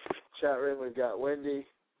chat room. We've got Wendy,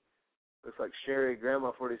 looks like Sherry,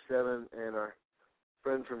 Grandma 47, and our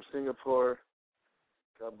friend from Singapore.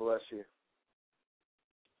 God bless you.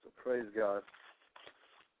 So praise God.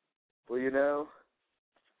 Well, you know,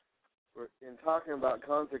 in talking about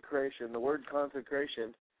consecration, the word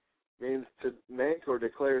consecration means to make or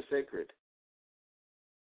declare sacred,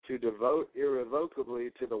 to devote irrevocably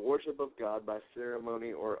to the worship of God by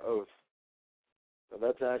ceremony or oath. So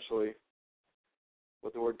that's actually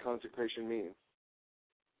what the word consecration means.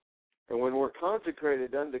 And when we're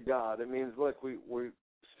consecrated unto God, it means, look, we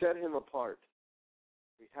set him apart.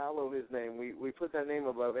 We hallow his name. We put that name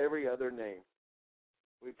above every other name.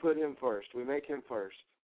 We put him first. We make him first.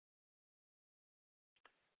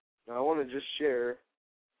 Now, I want to just share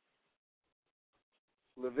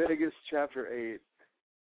Leviticus chapter 8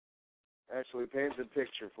 actually paints a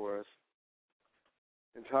picture for us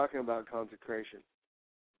in talking about consecration.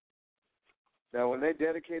 Now, when they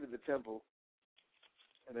dedicated the temple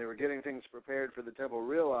and they were getting things prepared for the temple,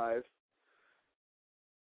 realized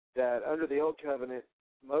that under the Old Covenant,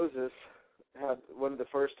 Moses had one of the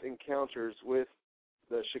first encounters with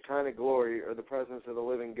the Shekinah glory, or the presence of the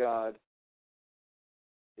living God,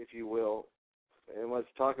 if you will. And let's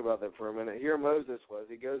talk about that for a minute. Here Moses was.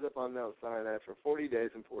 He goes up on Mount Sinai for 40 days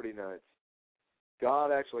and 40 nights.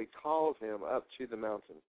 God actually calls him up to the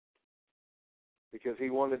mountain because he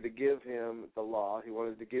wanted to give him the law. He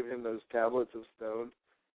wanted to give him those tablets of stone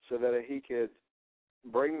so that he could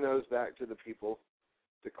bring those back to the people,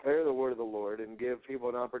 declare the word of the Lord, and give people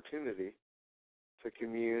an opportunity to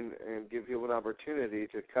commune and give people an opportunity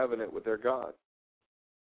to covenant with their God.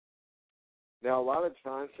 Now, a lot of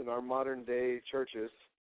times in our modern-day churches,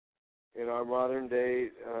 in our modern-day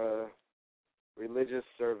religious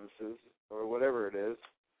services, or whatever it is,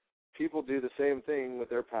 people do the same thing with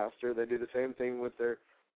their pastor. They do the same thing with their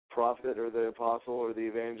prophet or the apostle or the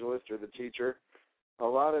evangelist or the teacher. A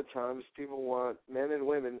lot of times people want men and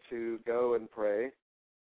women to go and pray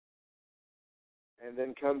and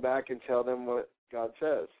then come back and tell them what God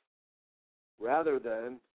says, rather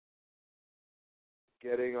than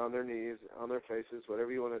getting on their knees, on their faces,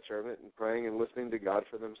 whatever you want to term it, and praying and listening to God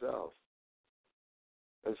for themselves.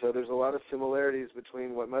 And so there's a lot of similarities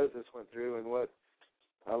between what Moses went through and what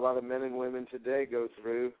a lot of men and women today go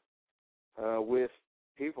through with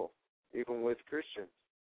people, even with Christians.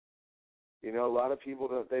 You know, a lot of people,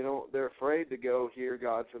 they're afraid to go hear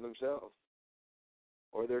God for themselves,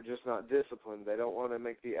 or they're just not disciplined. They don't want to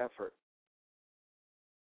make the effort.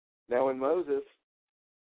 Now, when Moses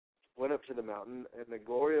went up to the mountain and the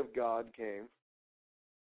glory of God came,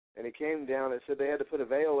 and he came down, it said they had to put a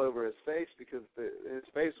veil over his face because his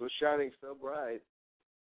face was shining so bright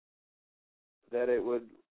that it would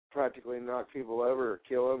practically knock people over or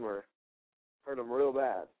kill them or hurt them real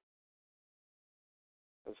bad.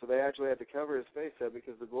 And so they actually had to cover his face up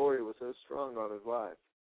because the glory was so strong on his life.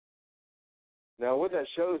 Now, what that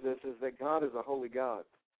shows us is that God is a holy God.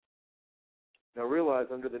 Now, realize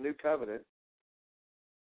under the new covenant,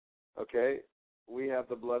 okay, we have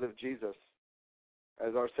the blood of Jesus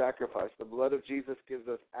as our sacrifice. The blood of Jesus gives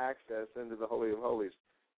us access into the Holy of Holies.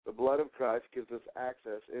 The blood of Christ gives us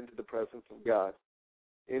access into the presence of God,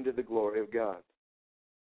 into the glory of God.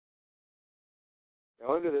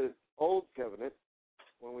 Now, under the Old Covenant,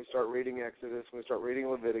 when we start reading Exodus, when we start reading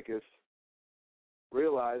Leviticus,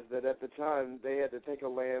 realize that at the time they had to take a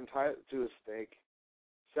lamb, tie it to a stake,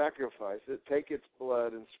 sacrifice it, take its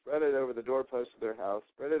blood, and spread it over the doorpost of their house,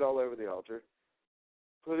 spread it all over the altar,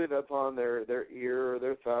 put it up on their ear or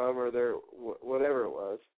their thumb or their whatever it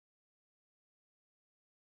was.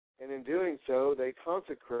 And in doing so, they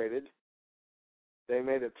consecrated, they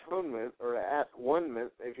made atonement or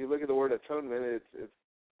at-one-ment. If you look at the word atonement, it's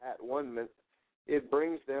at-one-ment. It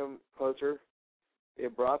brings them closer.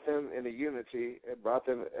 It brought them in a unity. It brought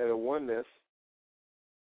them at a oneness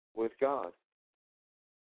with God.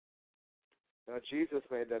 Now, Jesus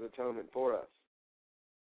made that atonement for us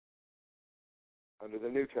under the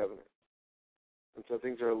new covenant. And so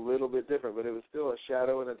things are a little bit different, but it was still a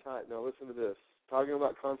shadow and a type. Now, listen to this. Talking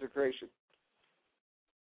about consecration.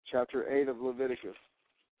 Chapter 8 of Leviticus.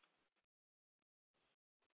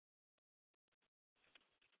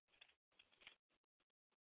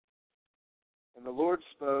 And the Lord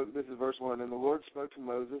spoke, this is verse 1, and the Lord spoke to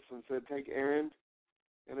Moses and said, take Aaron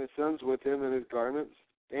and his sons with him and his garments,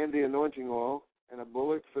 and the anointing oil, and a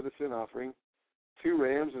bullock for the sin offering, 2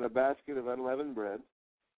 rams and a basket of unleavened bread,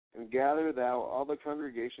 and gather thou all the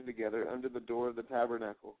congregation together under the door of the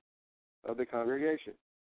tabernacle of the congregation.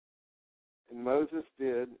 And Moses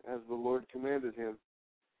did as the Lord commanded him.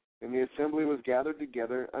 And the assembly was gathered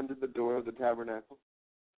together under the door of the tabernacle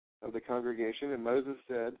of the congregation, and Moses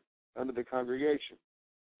said unto the congregation,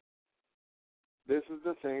 this is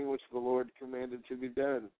the thing which the Lord commanded to be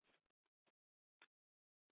done.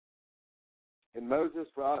 And Moses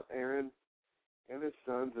brought Aaron and his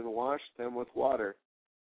sons and washed them with water.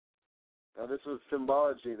 Now this was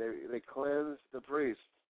symbology. They cleansed the priest.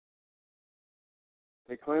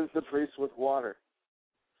 They cleansed the priest with water.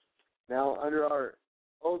 Now under our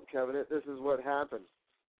Old Covenant, this is what happened.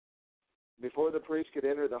 Before the priest could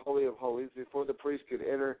enter the Holy of Holies, before the priest could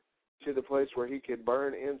enter to the place where he could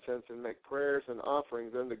burn incense and make prayers and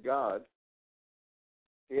offerings unto God,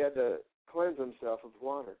 he had to cleanse himself with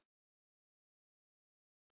water.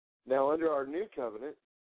 Now, under our new covenant,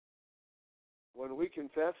 when we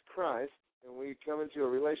confess Christ and we come into a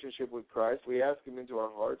relationship with Christ, we ask him into our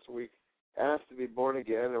hearts, we ask to be born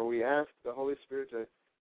again, or we ask the Holy Spirit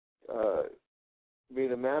to be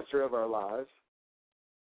the master of our lives,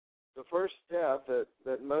 the first step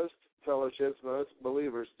that most fellowships, most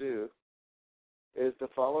believers do, is to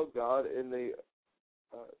follow God in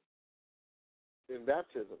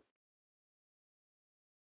baptism.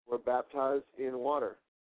 We're baptized in water,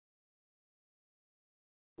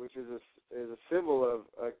 which is a symbol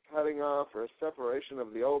of a cutting off or a separation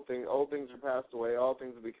of the old thing. Old things are passed away, all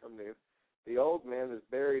things have become new. The old man is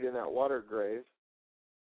buried in that water grave,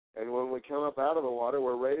 and when we come up out of the water,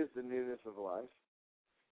 we're raised in newness of life.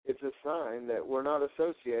 It's a sign that we're not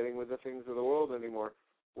associating with the things of the world anymore.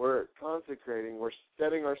 We're consecrating. We're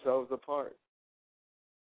setting ourselves apart.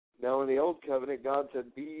 Now, in the Old Covenant, God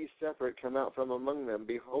said, be ye separate, come out from among them,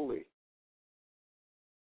 be holy.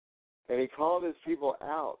 And he called his people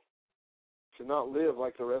out to not live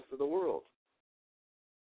like the rest of the world.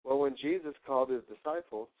 Well, when Jesus called his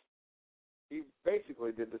disciples, he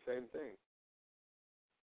basically did the same thing.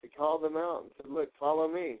 He called them out and said, look, follow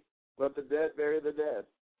me. Let the dead bury the dead.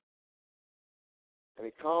 And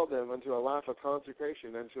he called them into a life of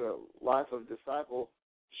consecration, into a life of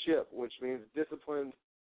discipleship, which means disciplined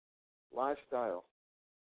lifestyle.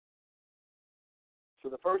 So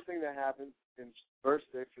the first thing that happens in verse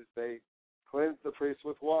 6 is they cleanse the priest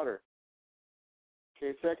with water.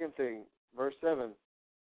 Okay, second thing, verse 7.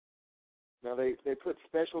 Now they put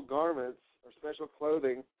special garments or special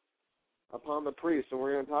clothing upon the priest, and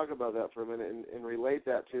we're going to talk about that for a minute and relate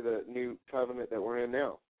that to the new covenant that we're in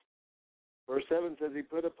now. Verse 7 says, he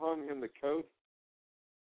put upon him the coat,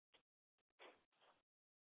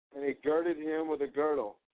 and he girded him with a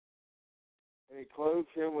girdle, and he clothed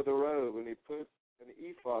him with a robe, and he put an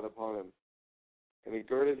ephod upon him, and he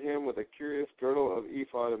girded him with a curious girdle of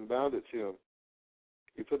ephod and bound it to him.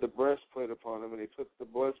 He put the breastplate upon him, and he put the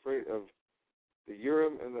breastplate of the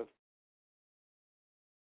Urim and the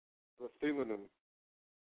Thummim,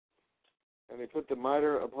 and he put the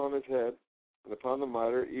mitre upon his head, and upon the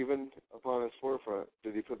mitre, even upon his forefront,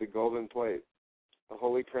 did he put the golden plate a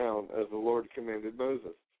holy crown, as the Lord commanded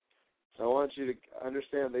Moses. So I want you to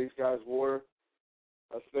understand these guys wore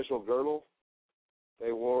a special girdle.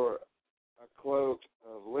 They wore a cloak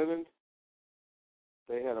of linen.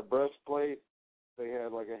 They had a breastplate. They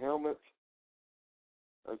had like a helmet.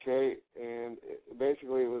 Okay, and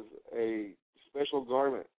basically it was a special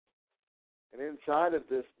garment. And inside of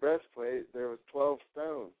this breastplate there was 12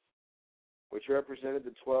 stones, which represented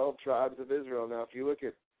the 12 tribes of Israel. Now, if you look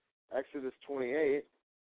at Exodus 28,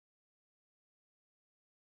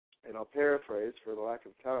 and I'll paraphrase for the lack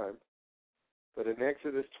of time, but in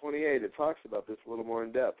Exodus 28 it talks about this a little more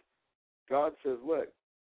in depth. God says, look,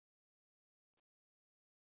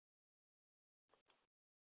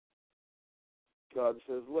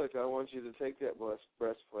 I want you to take that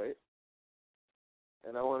breastplate,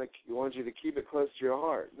 and I want you to keep it close to your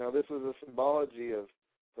heart. Now, this was a symbology of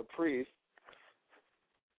the priest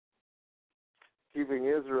keeping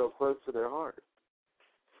Israel close to their heart.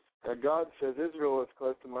 Now, God says, Israel is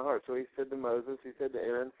close to my heart. So he said to Moses, he said to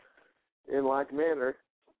Aaron, in like manner,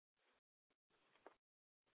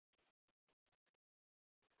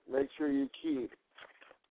 make sure you keep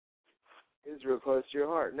Israel close to your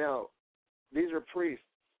heart. Now, these are priests.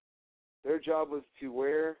 Their job was to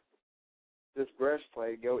wear this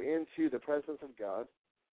breastplate, go into the presence of God.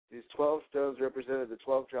 These 12 stones represented the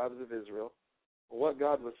 12 tribes of Israel. What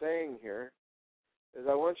God was saying here is,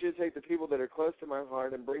 I want you to take the people that are close to my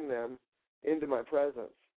heart and bring them into my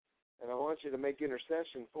presence. And I want you to make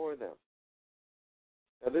intercession for them.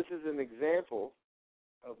 Now, this is an example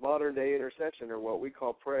of modern-day intercession, or what we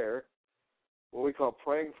call prayer, what we call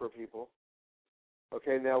praying for people.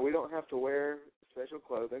 Okay, now we don't have to wear special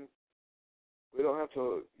clothing. We don't have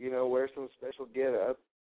to, wear some special get-up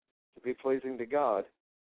to be pleasing to God.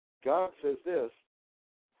 God says this,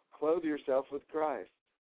 clothe yourself with Christ.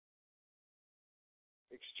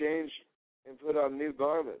 Exchange and put on new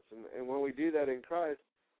garments. And when we do that in Christ,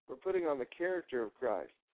 we're putting on the character of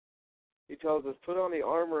Christ. He tells us, put on the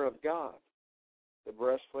armor of God, the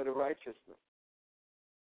breastplate of righteousness,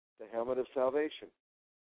 the helmet of salvation,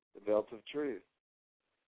 the belt of truth.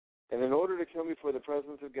 And in order to come before the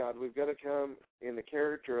presence of God, we've got to come in the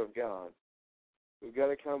character of God. We've got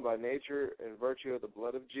to come by nature and virtue of the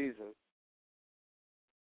blood of Jesus.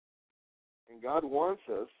 And God wants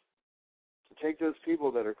us to take those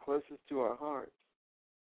people that are closest to our hearts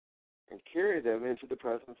and carry them into the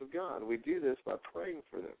presence of God. We do this by praying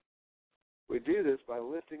for them. We do this by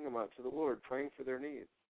lifting them up to the Lord, praying for their needs,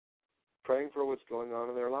 praying for what's going on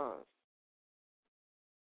in their lives.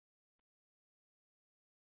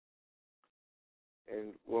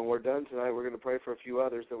 And when we're done tonight, we're going to pray for a few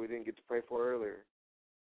others that we didn't get to pray for earlier.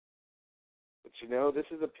 But this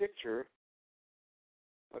is a picture.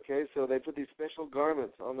 Okay, so they put these special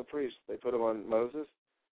garments on the priest. They put them on Moses.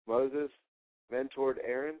 Moses mentored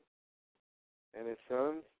Aaron and his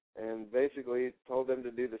sons and basically told them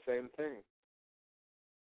to do the same thing.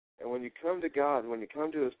 And when you come to God, when you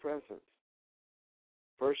come to his presence,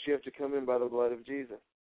 first you have to come in by the blood of Jesus.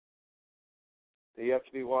 You have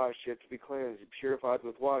to be washed. You have to be cleansed. You're purified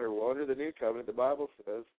with water. Well, under the new covenant, the Bible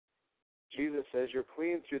says, Jesus says, you're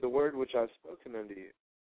clean through the word which I've spoken unto you.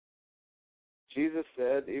 Jesus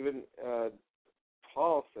said, even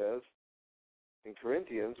Paul says in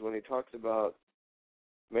Corinthians, when he talks about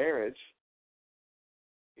marriage,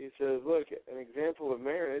 he says, look, an example of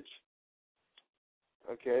marriage,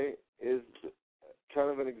 okay, is kind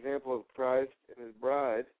of an example of Christ and his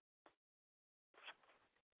bride.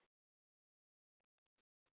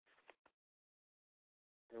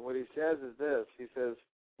 And what he says is this. He says,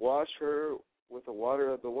 wash her with the water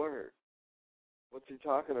of the word. What's he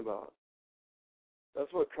talking about?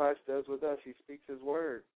 That's what Christ does with us. He speaks his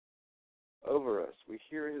word over us. We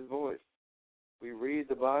hear his voice. We read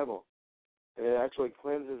the Bible, and it actually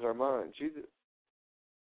cleanses our mind. Jesus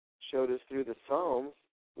showed us through the Psalms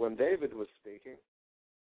when David was speaking.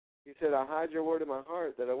 He said, I hide your word in my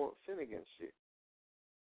heart that I won't sin against you,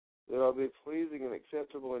 that I'll be pleasing and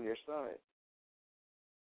acceptable in your sight.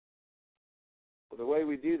 Well, the way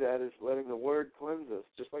we do that is letting the word cleanse us,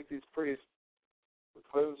 just like these priests were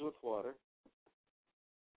cleansed with water.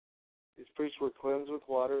 These priests were cleansed with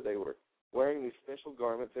water. They were wearing these special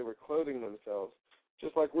garments. They were clothing themselves,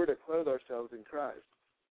 just like we're to clothe ourselves in Christ.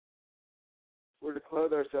 We're to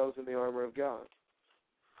clothe ourselves in the armor of God.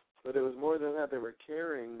 But it was more than that. They were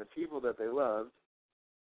carrying the people that they loved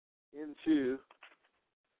into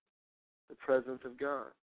the presence of God.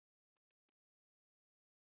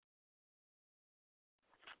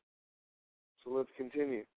 So let's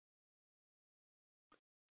continue.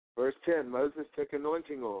 Verse 10, Moses took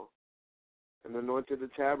anointing oil and anointed the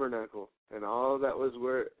tabernacle and all that was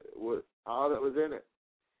in it,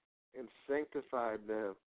 and sanctified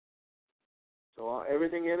them. So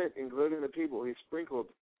everything in it, including the people, he sprinkled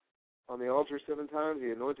on the altar 7 times.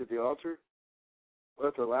 He anointed the altar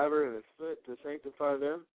with the laver in his foot to sanctify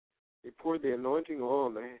them. He poured the anointing oil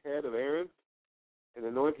on the head of Aaron and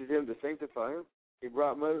anointed him to sanctify him.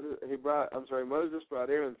 Moses brought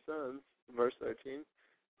Aaron's sons, verse 13,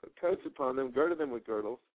 put coats upon them, girded them with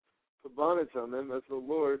girdles, put bonnets on them as the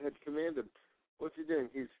Lord had commanded. What's he doing?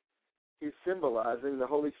 He's symbolizing the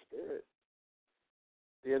Holy Spirit,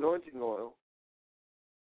 the anointing oil.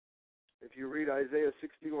 If you read Isaiah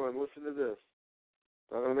 61, listen to this.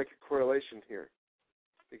 I'm going to make a correlation here,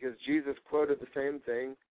 because Jesus quoted the same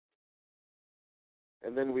thing.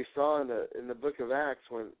 And then we saw in the book of Acts,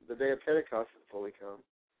 when the day of Pentecost had fully come,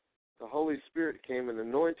 the Holy Spirit came and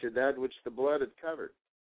anointed that which the blood had covered.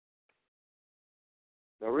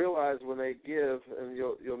 Now realize when they give, and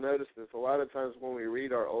you'll notice this, a lot of times when we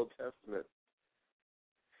read our Old Testament,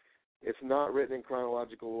 it's not written in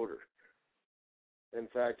chronological order. In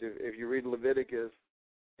fact, if you read Leviticus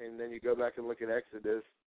and then you go back and look at Exodus,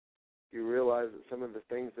 you realize that some of the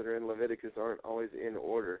things that are in Leviticus aren't always in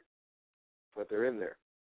order, but they're in there.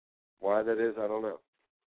 Why that is, I don't know.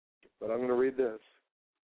 But I'm going to read this.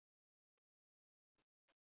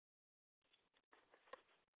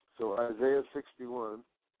 So Isaiah 61.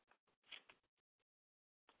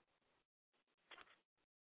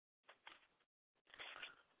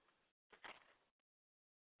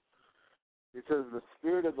 It says, the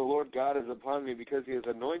Spirit of the Lord God is upon me, because he has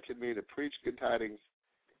anointed me to preach good tidings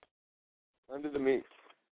unto the meek.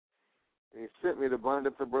 And he sent me to bind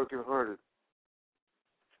up the brokenhearted,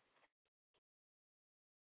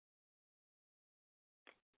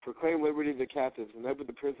 proclaim liberty to the captives, and open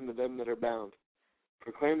the prison to them that are bound.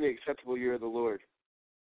 Proclaim the acceptable year of the Lord,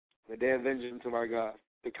 the day of vengeance of our God,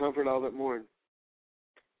 to comfort all that mourn,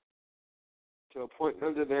 to appoint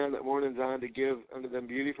unto them that mourn in Zion, to give unto them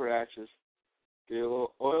beauty for ashes, the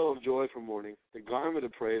oil of joy for mourning, the garment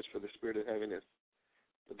of praise for the spirit of heaviness,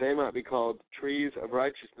 that they might be called trees of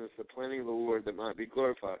righteousness, the planting of the Lord, that might be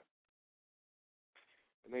glorified.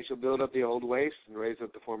 And they shall build up the old wastes and raise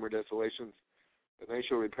up the former desolations, and they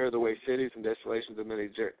shall repair the waste cities and desolations of many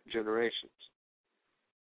generations.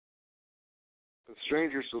 The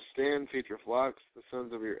strangers shall stand, feed your flocks, the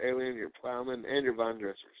sons of your alien, your plowmen, and your vine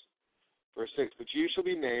dressers. Verse 6, but you shall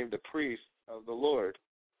be named the priests of the Lord.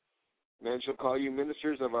 Men shall call you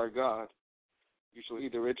ministers of our God. You shall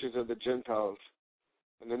eat the riches of the Gentiles,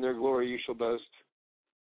 and in their glory you shall boast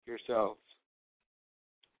yourselves.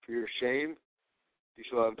 For your shame you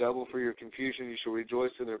shall have double, for your confusion you shall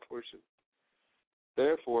rejoice in their portion.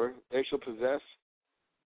 Therefore they shall possess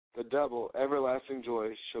the double, everlasting joy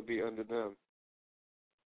shall be unto them.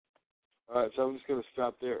 All right, so I'm just going to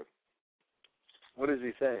stop there. What is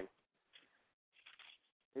he saying?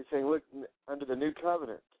 He's saying, look, under the new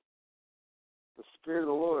covenant, the Spirit of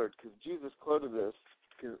the Lord, because Jesus quoted this,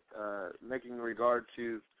 making regard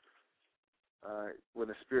to when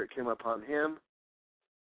the Spirit came upon him,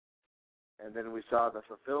 and then we saw the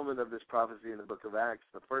fulfillment of this prophecy in the book of Acts,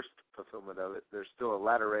 the first fulfillment of it. There's still a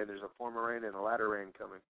latter rain. There's a former rain and a latter rain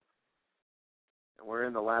coming. And we're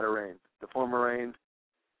in the latter rain. The former rain,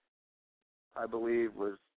 I believe,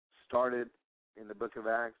 was started in the book of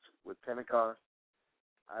Acts with Pentecost.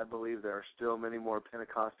 I believe there are still many more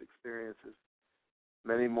Pentecost experiences,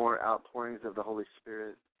 many more outpourings of the Holy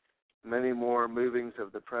Spirit, many more movings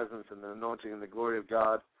of the presence and the anointing and the glory of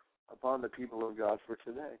God upon the people of God for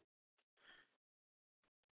today.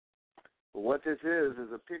 But what this is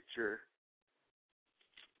a picture,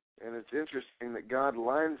 and it's interesting that God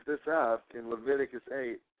lines this up in Leviticus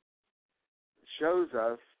 8. It shows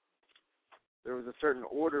us there was a certain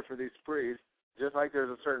order for these priests, just like there's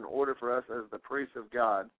a certain order for us as the priests of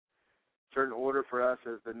God, certain order for us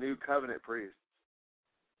as the new covenant priests.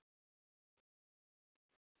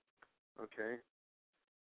 Okay?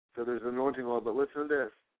 So there's anointing oil, but listen to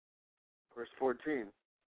this. Verse 14.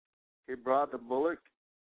 He brought the bullock.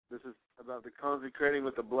 This is about the consecrating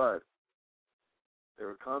with the blood. They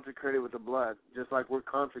were consecrated with the blood, just like we're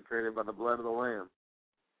consecrated by the blood of the Lamb,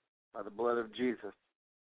 by the blood of Jesus.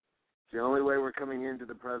 It's the only way we're coming into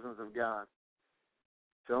the presence of God.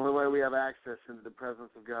 It's the only way we have access into the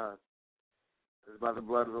presence of God is by the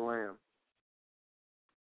blood of the Lamb.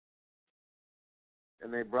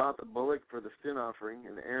 And they brought the bullock for the sin offering,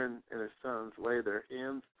 and Aaron and his sons laid their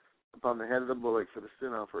hands upon the head of the bullock for the sin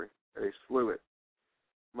offering, and they slew it.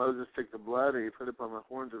 Moses took the blood, and he put it upon the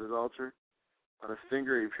horns of his altar. On his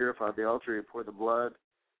finger he purified the altar, he poured the blood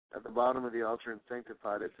at the bottom of the altar and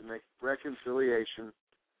sanctified it to make reconciliation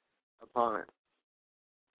upon it.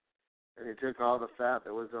 And he took all the fat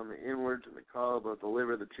that was on the inwards and the caul, both the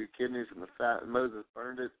liver, the 2 kidneys, and the fat, and Moses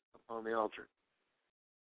burned it upon the altar.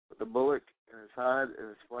 But the bullock and his hide and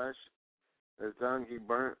his flesh and his dung he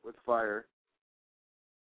burnt with fire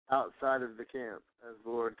outside of the camp, as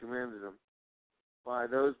the Lord commanded him. Why,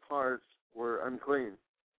 those parts were unclean.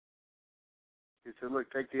 He said,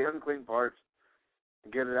 look, take the unclean parts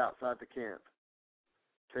and get it outside the camp.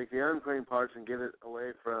 Take the unclean parts and get it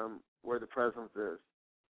away from where the presence is.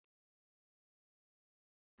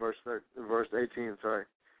 Verse 18,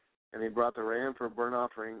 And he brought the ram for a burnt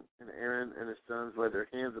offering, and Aaron and his sons laid their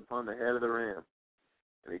hands upon the head of the ram.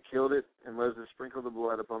 And he killed it, and Moses sprinkled the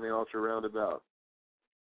blood upon the altar round about.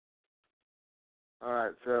 All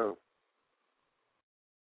right, so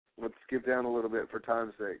let's skip down a little bit for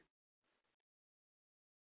time's sake.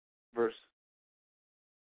 Verse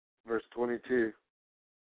 22,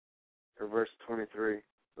 or verse 23.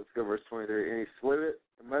 Let's go verse 23. And he slew it,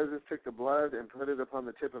 and Moses took the blood and put it upon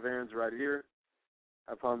the tip of Aaron's right ear,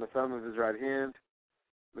 upon the thumb of his right hand,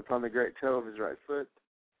 and upon the great toe of his right foot.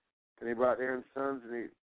 And he brought Aaron's sons, and he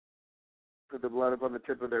put the blood upon the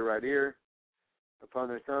tip of their right ear, upon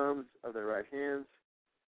their thumbs of their right hands,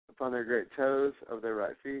 upon their great toes of their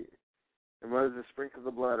right feet. And Moses sprinkled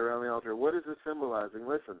the blood around the altar. What is this symbolizing?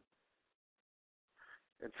 Listen.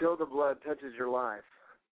 Until the blood touches your life,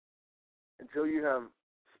 until you have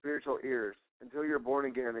spiritual ears, until you're born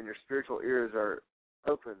again and your spiritual ears are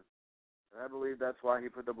open. And I believe that's why he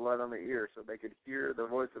put the blood on the ear, so they could hear the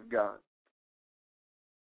voice of God.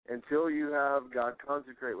 Until you have God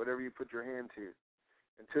consecrate whatever you put your hand to,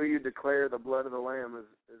 until you declare the blood of the Lamb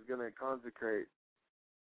is going to consecrate,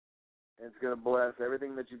 and it's going to bless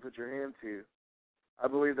everything that you put your hand to. I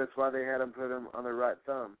believe that's why they had him put him on their right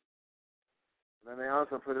thumb. And then they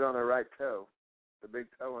also put it on their right toe, the big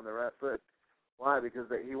toe on their right foot. Why? Because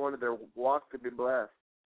he wanted their walk to be blessed.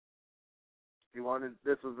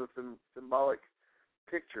 This was a symbolic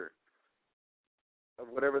picture of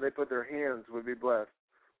whatever they put their hands would be blessed.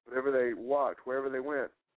 Whatever they walked, wherever they went.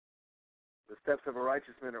 The steps of a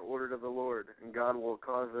righteous man are ordered of the Lord, and God will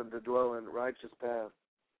cause them to dwell in righteous paths.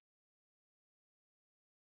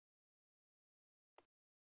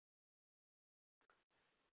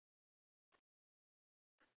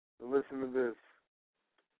 So listen to this.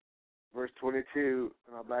 Verse 22,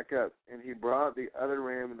 and I'll back up. And he brought the other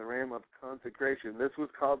ram and the ram of consecration. This was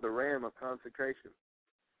called the ram of consecration.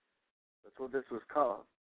 That's what this was called.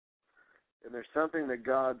 And there's something that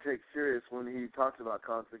God takes serious when he talks about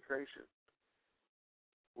consecration.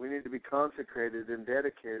 We need to be consecrated and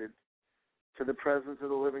dedicated to the presence of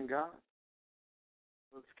the living God.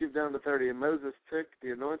 Let's skip down to 30. And Moses took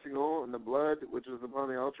the anointing oil and the blood which was upon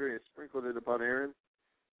the altar, and he sprinkled it upon Aaron,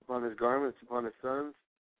 upon his garments, upon his sons'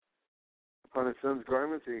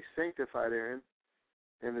 garments, and he sanctified Aaron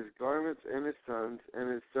and his garments and his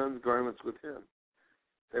sons' garments with him.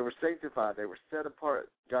 They were sanctified. They were set apart.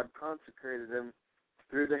 God consecrated them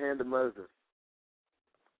through the hand of Moses.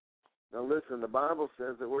 Now listen, the Bible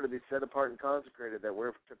says that we're to be set apart and consecrated, that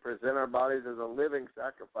we're to present our bodies as a living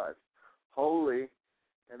sacrifice, holy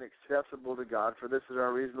and acceptable to God, for this is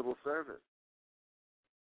our reasonable service.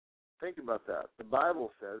 Think about that. The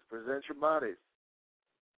Bible says, present your bodies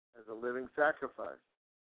as a living sacrifice,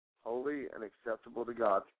 holy and acceptable to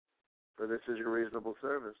God, for this is your reasonable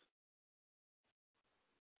service.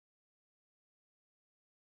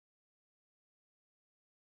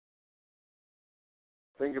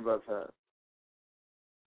 Think about that.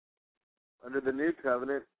 Under the new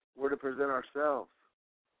covenant, we're to present ourselves.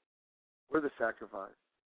 We're the sacrifice.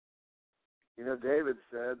 You know, David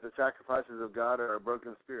said the sacrifices of God are a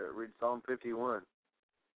broken spirit. Read Psalm 51.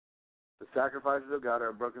 The sacrifices of God are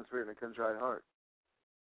a broken spirit and a contrite heart.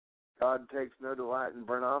 God takes no delight in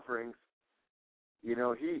burnt offerings. You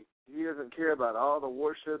know, he doesn't care about all the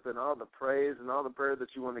worship and all the praise and all the prayer that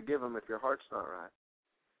you want to give him if your heart's not right.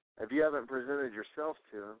 If you haven't presented yourself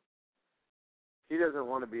to him, he doesn't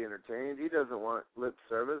want to be entertained. He doesn't want lip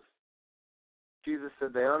service. Jesus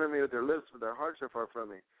said, they honor me with their lips, but their hearts are far from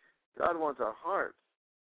me. God wants our hearts.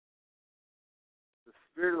 The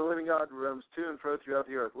Spirit of the living God roams to and fro throughout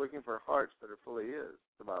the earth, looking for hearts that are fully his,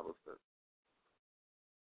 the Bible says.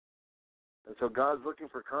 And so God's looking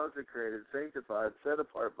for consecrated, sanctified,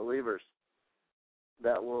 set-apart believers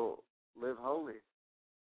that will live holy.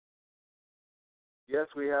 Yes,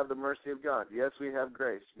 we have the mercy of God. Yes, we have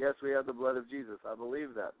grace. Yes, we have the blood of Jesus. I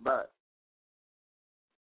believe that. But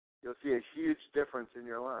you'll see a huge difference in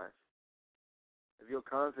your life if you'll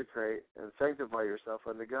consecrate and sanctify yourself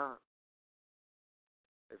unto God.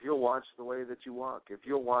 If you'll watch the way that you walk, if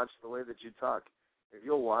you'll watch the way that you talk, if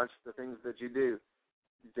you'll watch the things that you do,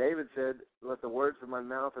 David said, let the words of my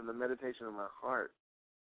mouth and the meditation of my heart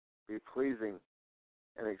be pleasing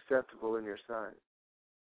and acceptable in your sight.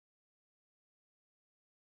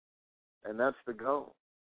 And that's the goal.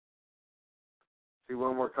 See,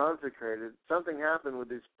 when we're consecrated, something happened with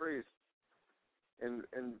these priests. In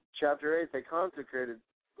chapter 8, they consecrated.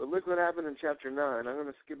 But look what happened in chapter 9. I'm going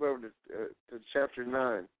to skip over to chapter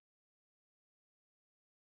 9.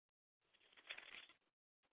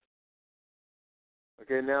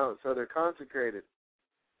 Okay, now, so they're consecrated.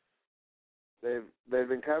 They've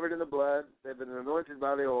been covered in the blood. They've been anointed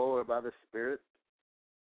by the oil or by the Spirit.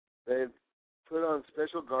 They've put on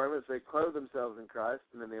special garments. They clothe themselves in Christ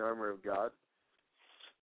and in the armor of God.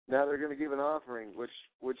 Now they're going to give an offering,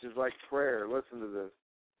 which is like prayer. Listen to this.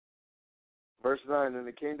 Verse 9, and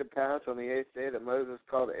it came to pass on the 8th day that Moses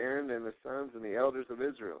called Aaron and his sons and the elders of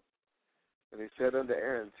Israel. And he said unto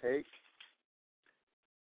Aaron, take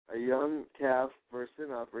a young calf for a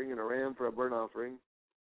sin offering and a ram for a burnt offering,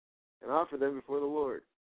 and offer them before the Lord.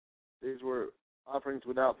 These were offerings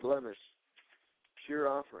without blemish, pure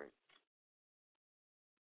offering.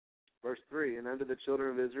 Verse 3, and unto the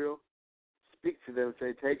children of Israel, speak to them,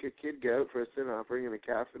 say, take a kid goat for a sin offering, and a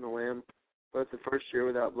calf and a lamb, both the first year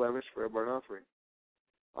without blemish for a burnt offering.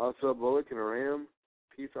 Also a bullock and a ram,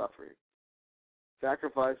 peace offering.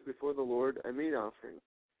 Sacrifice before the Lord a meat offering.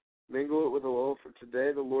 Mingle it with oil, for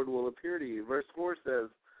today the Lord will appear to you. Verse 4 says,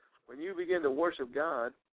 when you begin to worship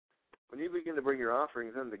God, when you begin to bring your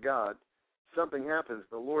offerings unto God, something happens.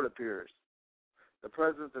 The Lord appears. The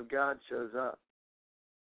presence of God shows up.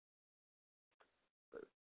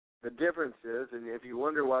 The difference is, and if you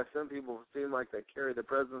wonder why some people seem like they carry the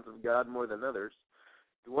presence of God more than others,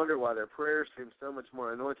 you wonder why their prayers seem so much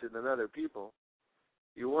more anointed than other people.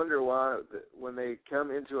 You wonder why when they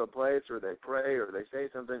come into a place or they pray or they say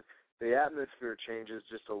something, the atmosphere changes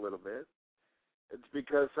just a little bit. It's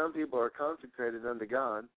because some people are consecrated unto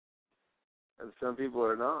God and some people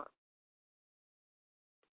are not.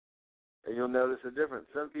 And you'll notice a difference.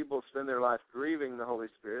 Some people spend their life grieving the Holy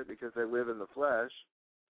Spirit because they live in the flesh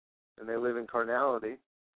and they live in carnality.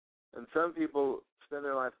 And some people spend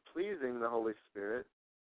their life pleasing the Holy Spirit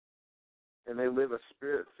and they live a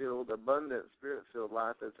spirit-filled, abundant, spirit-filled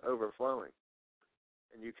life that's overflowing.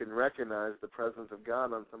 And you can recognize the presence of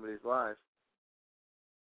God on somebody's life.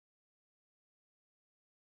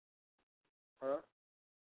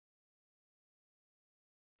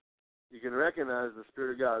 You can recognize the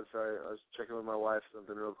Spirit of God. Sorry, I was checking with my wife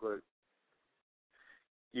something real quick.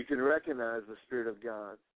 You can recognize the Spirit of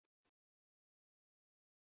God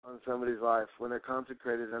on somebody's life when they're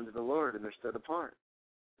consecrated unto the Lord and they're set apart.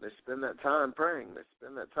 They spend that time praying. They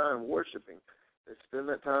spend that time worshiping. They spend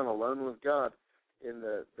that time alone with God. And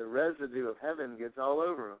the residue of heaven gets all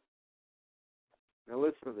over them. Now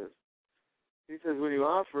listen to this. He says, when you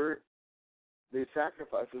offer these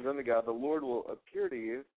sacrifices unto God, the Lord will appear to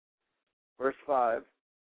you. Verse 5,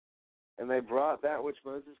 and they brought that which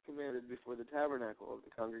Moses commanded before the tabernacle of the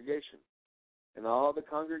congregation. And all the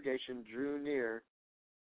congregation drew near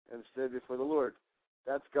and stood before the Lord.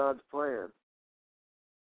 That's God's plan.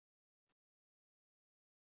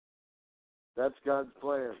 That's God's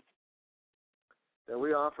plan. That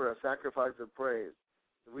we offer a sacrifice of praise.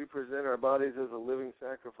 That we present our bodies as a living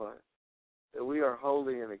sacrifice. That we are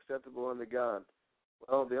holy and acceptable unto God.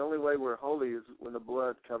 Well, the only way we're holy is when the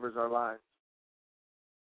blood covers our lives.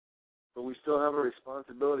 But we still have a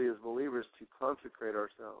responsibility as believers to consecrate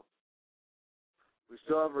ourselves. We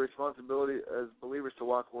still have a responsibility as believers to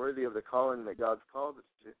walk worthy of the calling that God's called us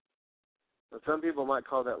to. Now, some people might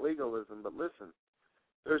call that legalism, but listen,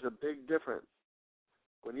 there's a big difference.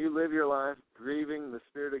 When you live your life grieving the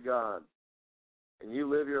Spirit of God, and you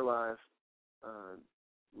live your life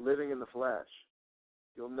living in the flesh,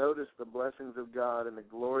 you'll notice the blessings of God and the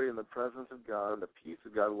glory and the presence of God and the peace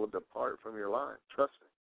of God will depart from your life. Trust me.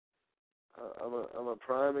 I'm a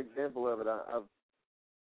prime example of it.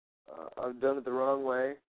 I've done it the wrong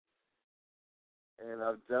way, and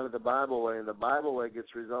I've done it the Bible way, and the Bible way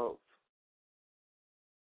gets results.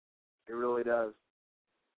 It really does.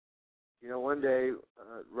 You know, one day,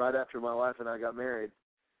 right after my wife and I got married,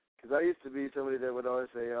 because I used to be somebody that would always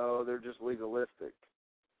say, oh, they're just legalistic.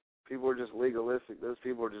 People are just legalistic. Those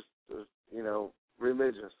people are just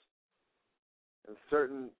religious. And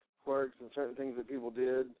certain quirks and certain things that people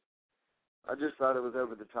did, I just thought it was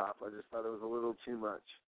over the top. I just thought it was a little too much.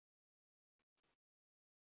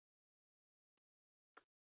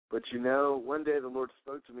 But one day the Lord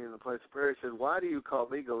spoke to me in the place of prayer. He said, why do you call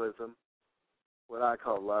legalism what I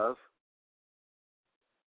call love?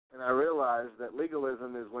 And I realized that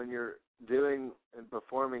legalism is when you're doing and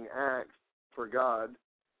performing acts for God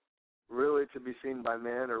really to be seen by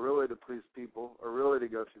men or really to please people or really to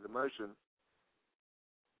go through the motions.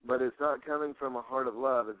 But it's not coming from a heart of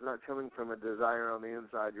love. It's not coming from a desire on the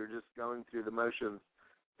inside. You're just going through the motions,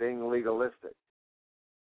 being legalistic,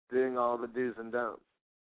 doing all the do's and don'ts.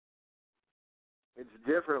 It's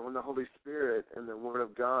different when the Holy Spirit and the Word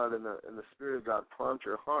of God and the Spirit of God prompt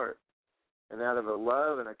your heart. And out of a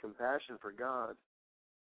love and a compassion for God,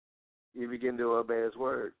 you begin to obey His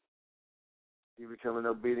Word. You become an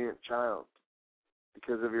obedient child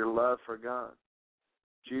because of your love for God.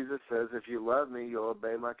 Jesus says, if you love me, you'll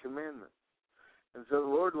obey my commandments. And so the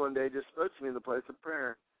Lord one day just spoke to me in the place of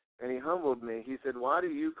prayer, and He humbled me. He said, why do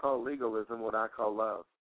you call legalism what I call love?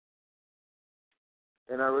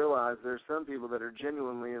 And I realized there are some people that are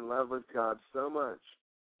genuinely in love with God so much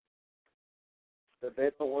that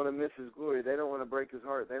they don't want to miss His glory. They don't want to break His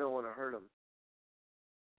heart. They don't want to hurt Him.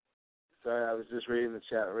 Sorry, I was just reading the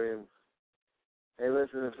chat room. Hey,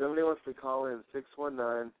 listen, if somebody wants to call in,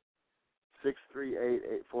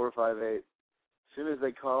 619-638-8458. As soon as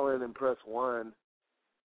they call in and press 1,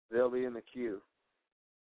 they'll be in the queue.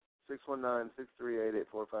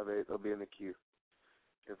 619-638-8458, they'll be in the queue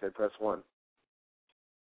if they press 1.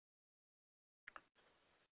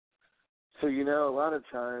 So, you know, a lot of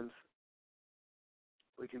times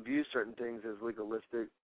we can view certain things as legalistic.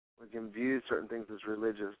 We can view certain things as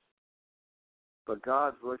religious. But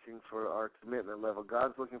God's looking for our commitment level.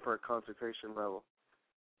 God's looking for our consecration level.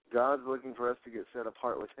 God's looking for us to get set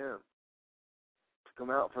apart with Him, to come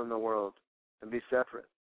out from the world and be separate.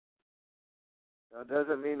 Now, it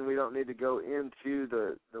doesn't mean we don't need to go into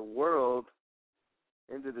the world,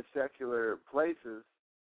 into the secular places,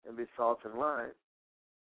 and be salt and light,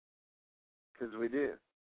 because we do.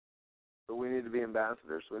 But we need to be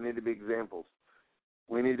ambassadors. We need to be examples.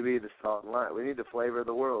 We need to be the salt and light. We need to flavor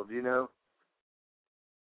the world. You know,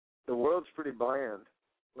 the world's pretty bland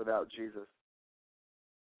without Jesus.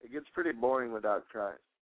 It gets pretty boring without Christ.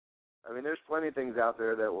 I mean, there's plenty of things out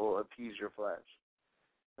there that will appease your flesh.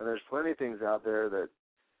 And there's plenty of things out there that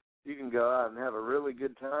you can go out and have a really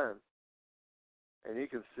good time. And you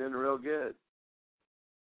can sin real good.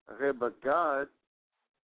 Okay, but God,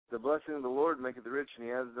 the blessing of the Lord maketh rich, and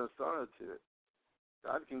He adds no sorrow to it.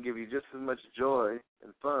 God can give you just as much joy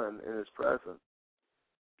and fun in His presence.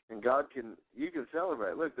 And you can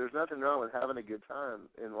celebrate. Look, there's nothing wrong with having a good time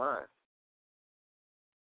in life.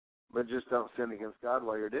 But just don't sin against God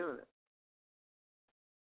while you're doing it.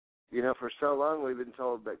 You know, for so long we've been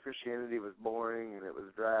told that Christianity was boring and it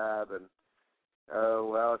was drab and, oh,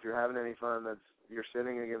 well, if you're having any fun, you're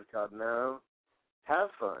sinning against God. No. Have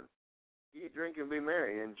fun. Eat, drink, and be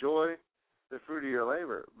merry. Enjoy the fruit of your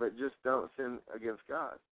labor, but just don't sin against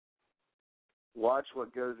God. Watch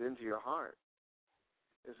what goes into your heart.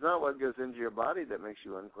 It's not what goes into your body that makes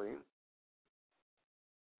you unclean,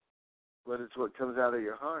 but it's what comes out of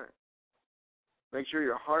your heart. Make sure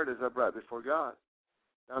your heart is upright before God.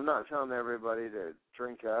 Now, I'm not telling everybody to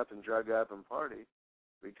drink up and drug up and party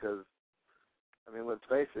because, I mean, let's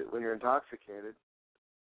face it, when you're intoxicated,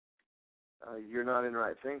 you're not in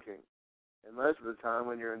right thinking. And most of the time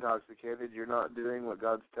when you're intoxicated, you're not doing what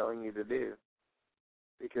God's telling you to do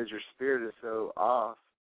because your spirit is so off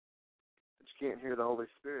that you can't hear the Holy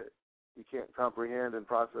Spirit. You can't comprehend and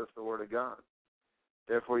process the Word of God.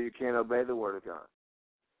 Therefore, you can't obey the Word of God.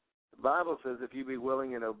 The Bible says, if you be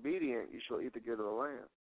willing and obedient, you shall eat the good of the land.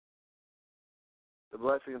 The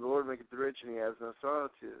blessing of the Lord maketh rich, and He has no sorrow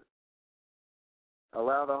to it.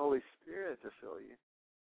 Allow the Holy Spirit to fill you.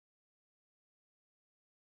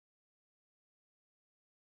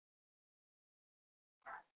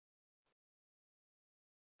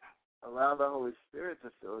 Allow the Holy Spirit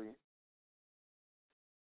to fill you.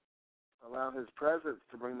 Allow His presence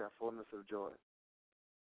to bring that fullness of joy.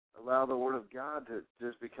 Allow the Word of God to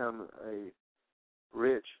just become a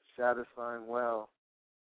rich, satisfying well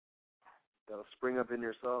that'll spring up in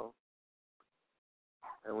your soul.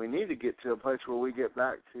 And we need to get to a place where we get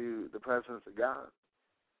back to the presence of God,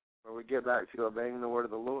 where we get back to obeying the Word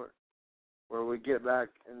of the Lord, where we get back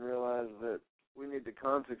and realize that we need to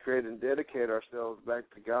consecrate and dedicate ourselves back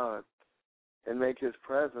to God and make His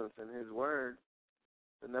presence and His Word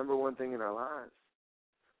the number one thing in our lives.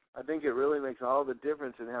 I think it really makes all the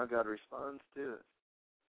difference in how God responds to us.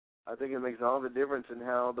 I think it makes all the difference in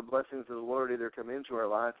how the blessings of the Lord either come into our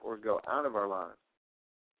life or go out of our lives.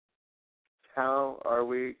 How are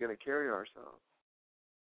we going to carry ourselves?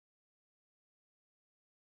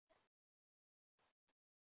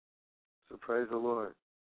 So praise the Lord.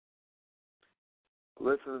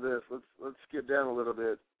 Listen to this. Let's skip down a little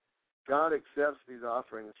bit. God accepts these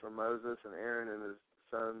offerings from Moses and Aaron and his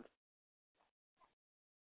sons.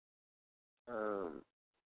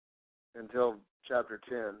 until chapter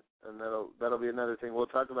 10, and that'll be another thing. We'll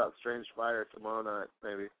talk about strange fire tomorrow night,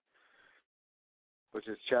 maybe, which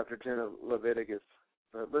is chapter 10 of Leviticus.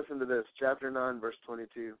 But listen to this, chapter 9, verse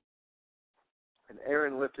 22. And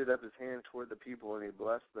Aaron lifted up his hand toward the people, and he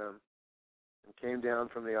blessed them, and came down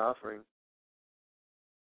from the offering.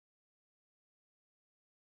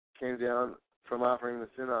 Came down from offering the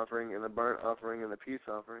sin offering and the burnt offering and the peace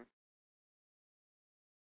offering.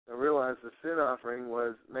 Now realize the sin offering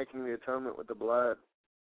was making the atonement with the blood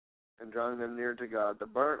and drawing them near to God. The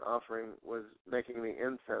burnt offering was making the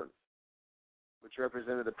incense, which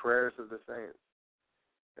represented the prayers of the saints.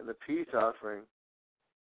 And the peace offering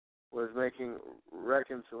was making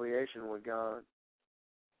reconciliation with God.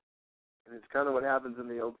 And it's kind of what happens in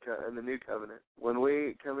the New Covenant. When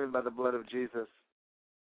we come in by the blood of Jesus,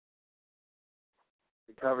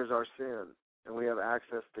 it covers our sin, and we have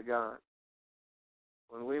access to God.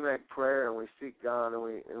 When we make prayer and we seek God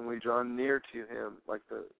and we draw near to Him, like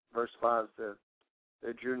the verse 5 says,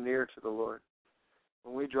 they drew near to the Lord.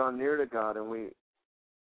 When we draw near to God and we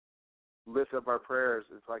lift up our prayers,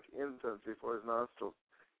 it's like incense before His nostrils.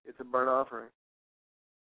 It's a burnt offering.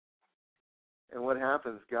 And what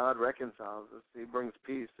happens? God reconciles us. He brings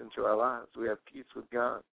peace into our lives. We have peace with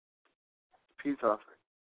God. Peace offering.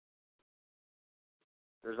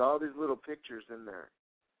 There's all these little pictures in there.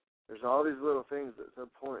 There's all these little things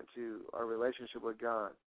that point to our relationship with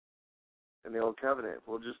God in the Old Covenant.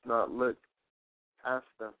 We'll just not look past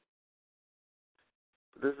them.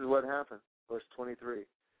 But this is what happened, verse 23.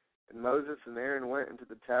 And Moses and Aaron went into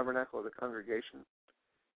the tabernacle of the congregation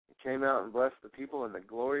and came out and blessed the people, and the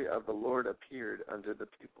glory of the Lord appeared unto the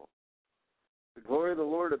people. The glory of the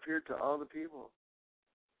Lord appeared to all the people.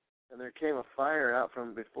 And there came a fire out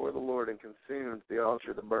from before the Lord and consumed the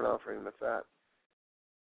altar, the burnt offering, and the fat,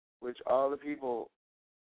 which all the people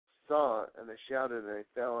saw, and they shouted, and they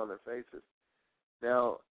fell on their faces.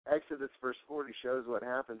 Now, Exodus verse 40 shows what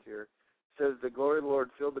happens here. It says, the glory of the Lord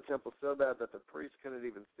filled the temple so bad that the priests couldn't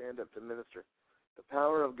even stand up to minister. The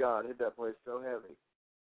power of God hit that place so heavy.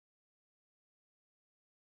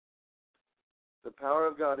 The power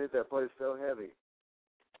of God hit that place so heavy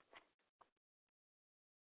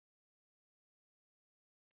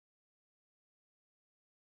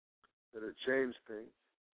that it changed things.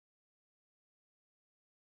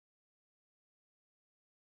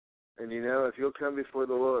 And you know, if you'll come before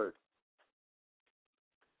the Lord,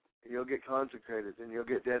 you'll get consecrated and you'll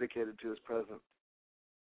get dedicated to His presence.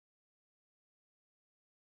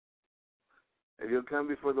 If you'll come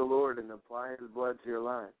before the Lord and apply His blood to your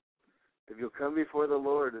life, if you'll come before the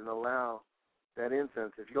Lord and allow that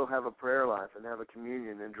incense, if you'll have a prayer life and have a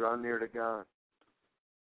communion and draw near to God,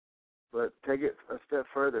 but take it a step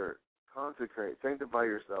further, consecrate, sanctify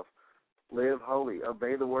yourself, live holy,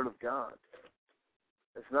 obey the Word of God.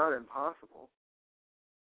 It's not impossible.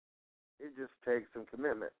 It just takes some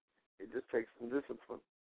commitment. It just takes some discipline.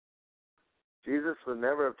 Jesus would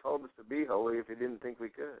never have told us to be holy if He didn't think we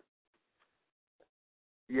could.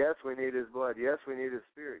 Yes, we need His blood. Yes, we need His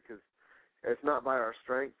Spirit, because it's not by our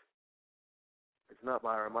strength. It's not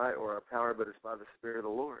by our might or our power, but it's by the Spirit of the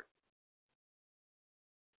Lord.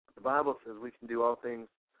 The Bible says we can do all things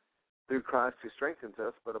through Christ who strengthens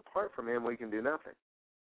us, but apart from Him, we can do nothing.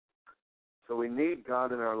 So we need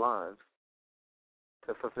God in our lives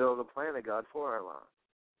to fulfill the plan of God for our lives.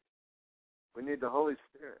 We need the Holy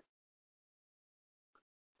Spirit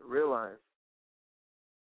to realize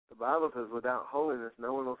the Bible says without holiness,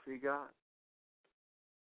 no one will see God.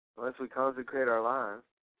 Unless we consecrate our lives.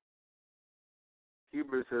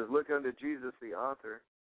 Hebrews says, look unto Jesus, the author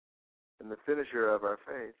and the finisher of our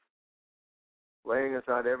faith, laying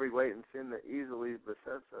aside every weight and sin that easily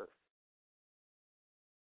besets us.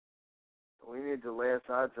 We need to lay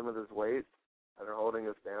aside some of those weights that are holding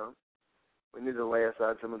us down. We need to lay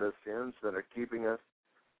aside some of those sins that are keeping us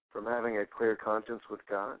from having a clear conscience with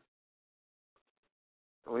God.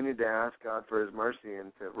 And we need to ask God for His mercy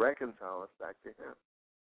and to reconcile us back to Him.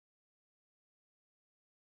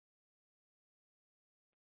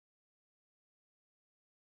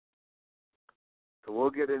 So we'll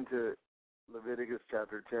get into Leviticus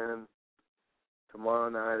chapter 10 tomorrow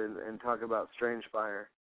night and talk about strange fire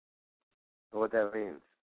and what that means.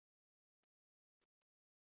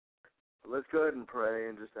 So let's go ahead and pray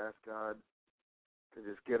and just ask God to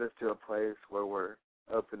just get us to a place where we're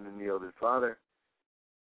open and yielded. Father,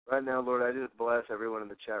 right now, Lord, I just bless everyone in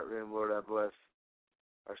the chat room. Lord, I bless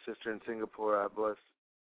our sister in Singapore. I bless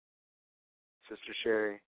Sister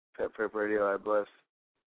Sherry, Pet Prep Radio. I bless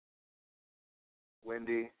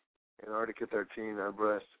Wendy, Antarctica 13. I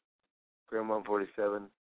bless Grandma 47.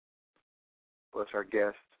 Bless our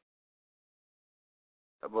guest.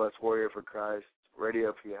 I bless Warrior for Christ,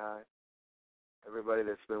 Radio PI, everybody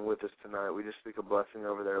that's been with us tonight. We just speak a blessing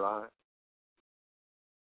over their lives.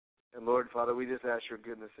 And Lord, Father, we just ask your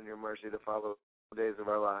goodness and your mercy to follow the days of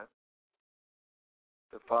our life.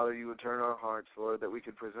 That, Father, you would turn our hearts, Lord, that we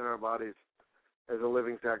could present our bodies as a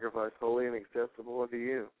living sacrifice, holy and acceptable unto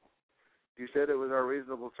you. You said it was our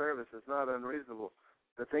reasonable service. It's not unreasonable.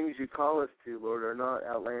 The things you call us to, Lord, are not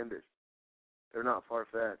outlandish. They're not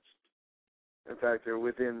far-fetched. In fact, they're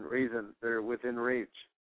within reason. They're within reach.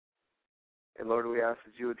 And, Lord, we ask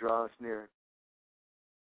that you would draw us near.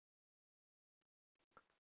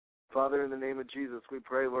 Father, in the name of Jesus, we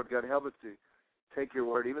pray, Lord God, help us to take your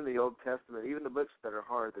word, even the Old Testament, even the books that are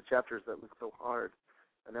hard, the chapters that look so hard,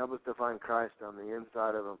 and help us to find Christ on the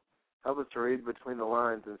inside of them. Help us to read between the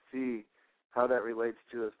lines and see how that relates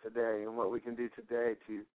to us today and what we can do today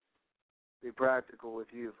to be practical with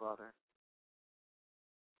you, Father.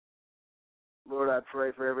 Lord, I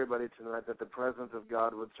pray for everybody tonight that the presence of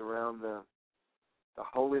God would surround them. The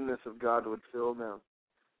holiness of God would fill them.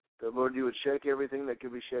 That, Lord, you would shake everything that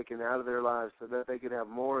could be shaken out of their lives so that they could have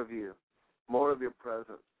more of you, more of your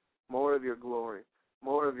presence, more of your glory,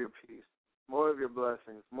 more of your peace, more of your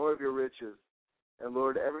blessings, more of your riches. And,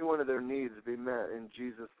 Lord, every one of their needs be met in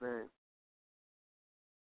Jesus' name.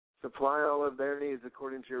 Supply all of their needs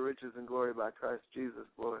according to your riches and glory by Christ Jesus,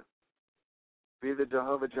 Lord. Be the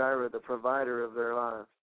Jehovah Jireh, the provider of their lives.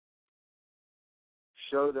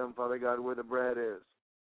 Show them, Father God, where the bread is.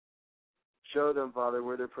 Show them, Father,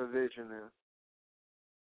 where their provision is.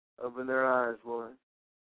 Open their eyes, Lord.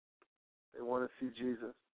 They want to see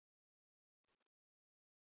Jesus.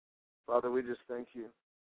 Father, we just thank you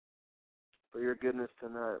for your goodness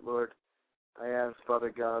tonight, Lord. I ask,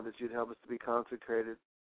 Father God, that you'd help us to be consecrated,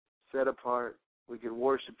 set apart. We can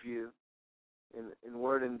worship you in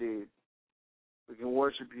word and deed. We can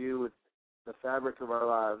worship you with the fabric of our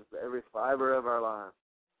lives, every fiber of our lives.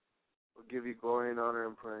 We'll give you glory and honor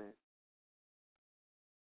and praise.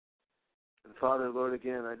 And Father, Lord,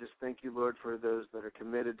 again, I just thank you, Lord, for those that are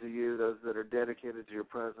committed to you, those that are dedicated to your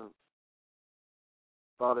presence.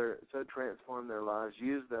 Father, so transform their lives.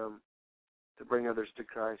 Use them to bring others to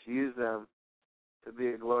Christ. Use them to be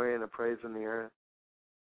a glory and a praise in the earth.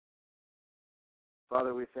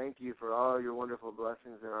 Father, we thank you for all your wonderful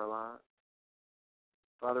blessings in our lives.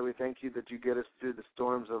 Father, we thank you that you get us through the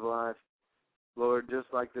storms of life. Lord, just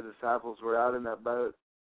like the disciples were out in that boat,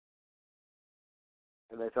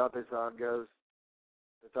 and they thought they saw a ghost.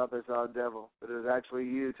 They thought they saw a devil, but it was actually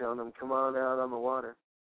you telling them, come on out on the water.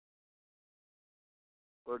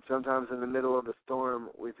 Lord, sometimes in the middle of the storm,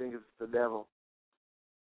 we think it's the devil,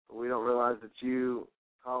 but we don't realize that you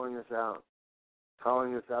calling us out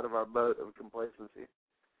of our boat of complacency,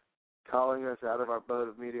 calling us out of our boat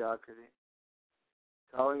of mediocrity,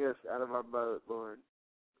 calling us out of our boat, Lord,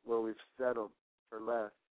 where we've settled for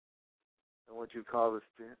less than what you called us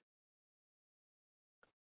to.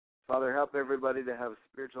 Father, help everybody to have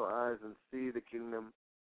spiritual eyes and see the kingdom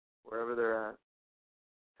wherever they're at.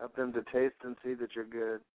 Help them to taste and see that you're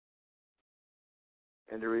good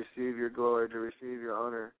and to receive your glory, to receive your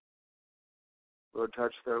honor. Lord,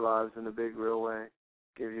 touch their lives in a big, real way.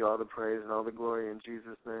 Give you all the praise and all the glory in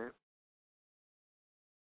Jesus' name.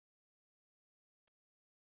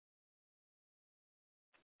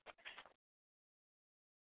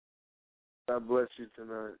 God bless you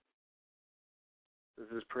tonight. This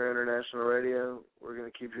is Prayer International Radio. We're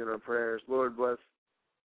going to keep you in our prayers. Lord, bless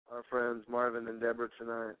our friends Marvin and Deborah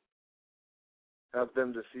tonight. Help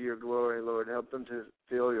them to see your glory, Lord. Help them to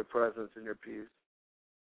feel your presence and your peace.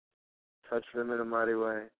 Touch them in a mighty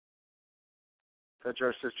way. Touch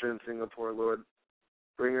our sister in Singapore, Lord.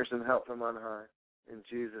 Bring her some help from on high. In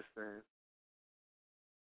Jesus' name.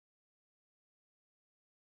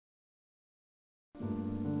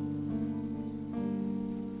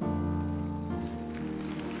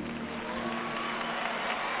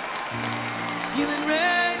 Healing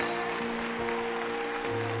rain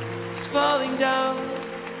is falling down.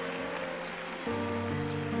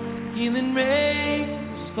 Healing rain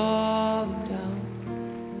is falling down.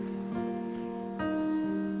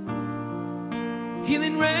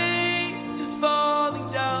 Healing rain is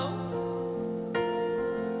falling down.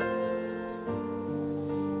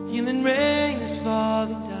 Healing rain is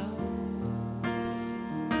falling down.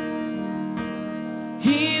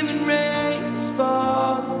 Healing rain is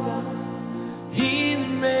falling down.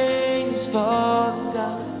 Healing rain is falling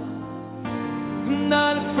down. I'm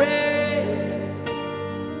not afraid.